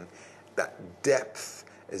 everything, that depth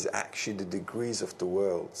is actually the degrees of the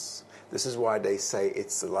worlds. This is why they say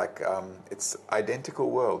it's like it's identical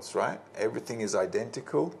worlds, right? Everything is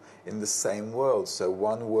identical in the same world. So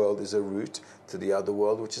one world is a root to the other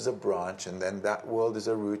world, which is a branch, and then that world is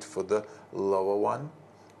a root for the lower one,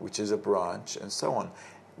 which is a branch, and so on.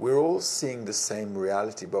 We're all seeing the same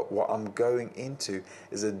reality, but what I'm going into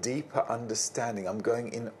is a deeper understanding. I'm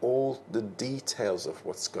going in all the details of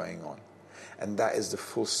what's going on, and that is the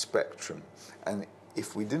full spectrum. And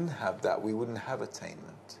if we didn't have that, we wouldn't have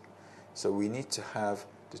attainment. So we need to have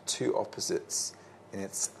the two opposites in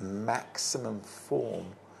its maximum form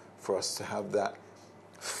for us to have that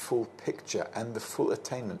full picture and the full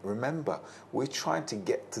attainment. Remember, we're trying to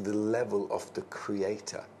get to the level of the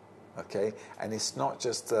Creator, okay? And it's not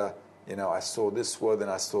just, I saw this world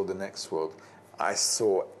and I saw the next world. I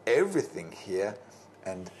saw everything here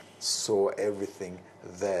and saw everything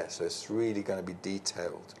there. So it's really going to be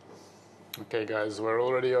detailed. Okay, guys, we're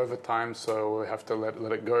already over time, so we have to let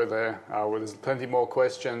it go there. There's plenty more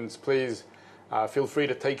questions. Please feel free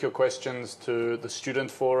to take your questions to the student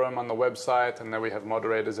forum on the website, and then we have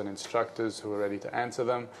moderators and instructors who are ready to answer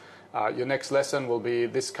them. Your next lesson will be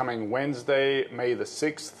this coming Wednesday, May the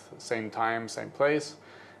 6th, same time, same place.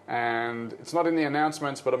 And it's not in the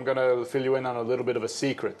announcements, but I'm going to fill you in on a little bit of a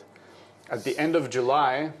secret. At the end of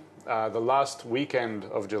July, the last weekend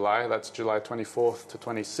of July, that's July 24th to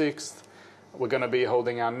 26th, we're going to be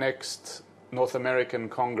holding our next North American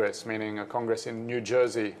Congress, meaning a Congress in New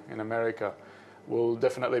Jersey in America. We'll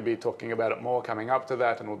definitely be talking about it more coming up to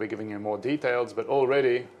that, and we'll be giving you more details. But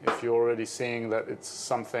already, if you're already seeing that it's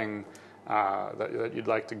something that you'd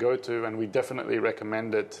like to go to, and we definitely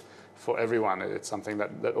recommend it for everyone. It's something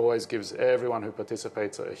that always gives everyone who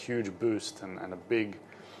participates a huge boost and a big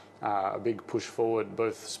push forward,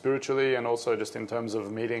 both spiritually and also just in terms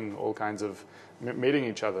of meeting meeting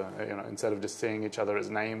each other, instead of just seeing each other as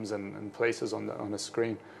names and places on a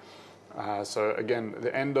screen. So again,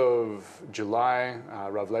 the end of July,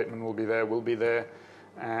 Rav Leitman will be there, we'll be there,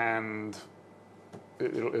 and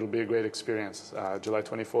it'll be a great experience. July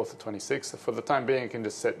 24th to 26th. For the time being, you can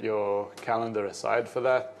just set your calendar aside for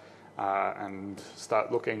that and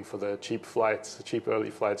start looking for the cheap early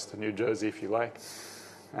flights to New Jersey if you like.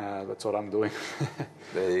 That's what I'm doing.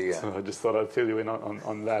 There you go. So I just thought I'd fill you in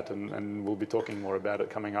on that, and we'll be talking more about it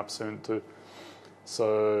coming up soon too.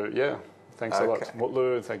 So yeah, thanks a lot,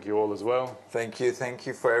 Mutlu. Thank you all as well. Thank you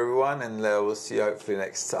for everyone, and we'll see you hopefully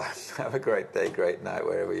next time. Have a great day, great night,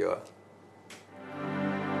 wherever you are.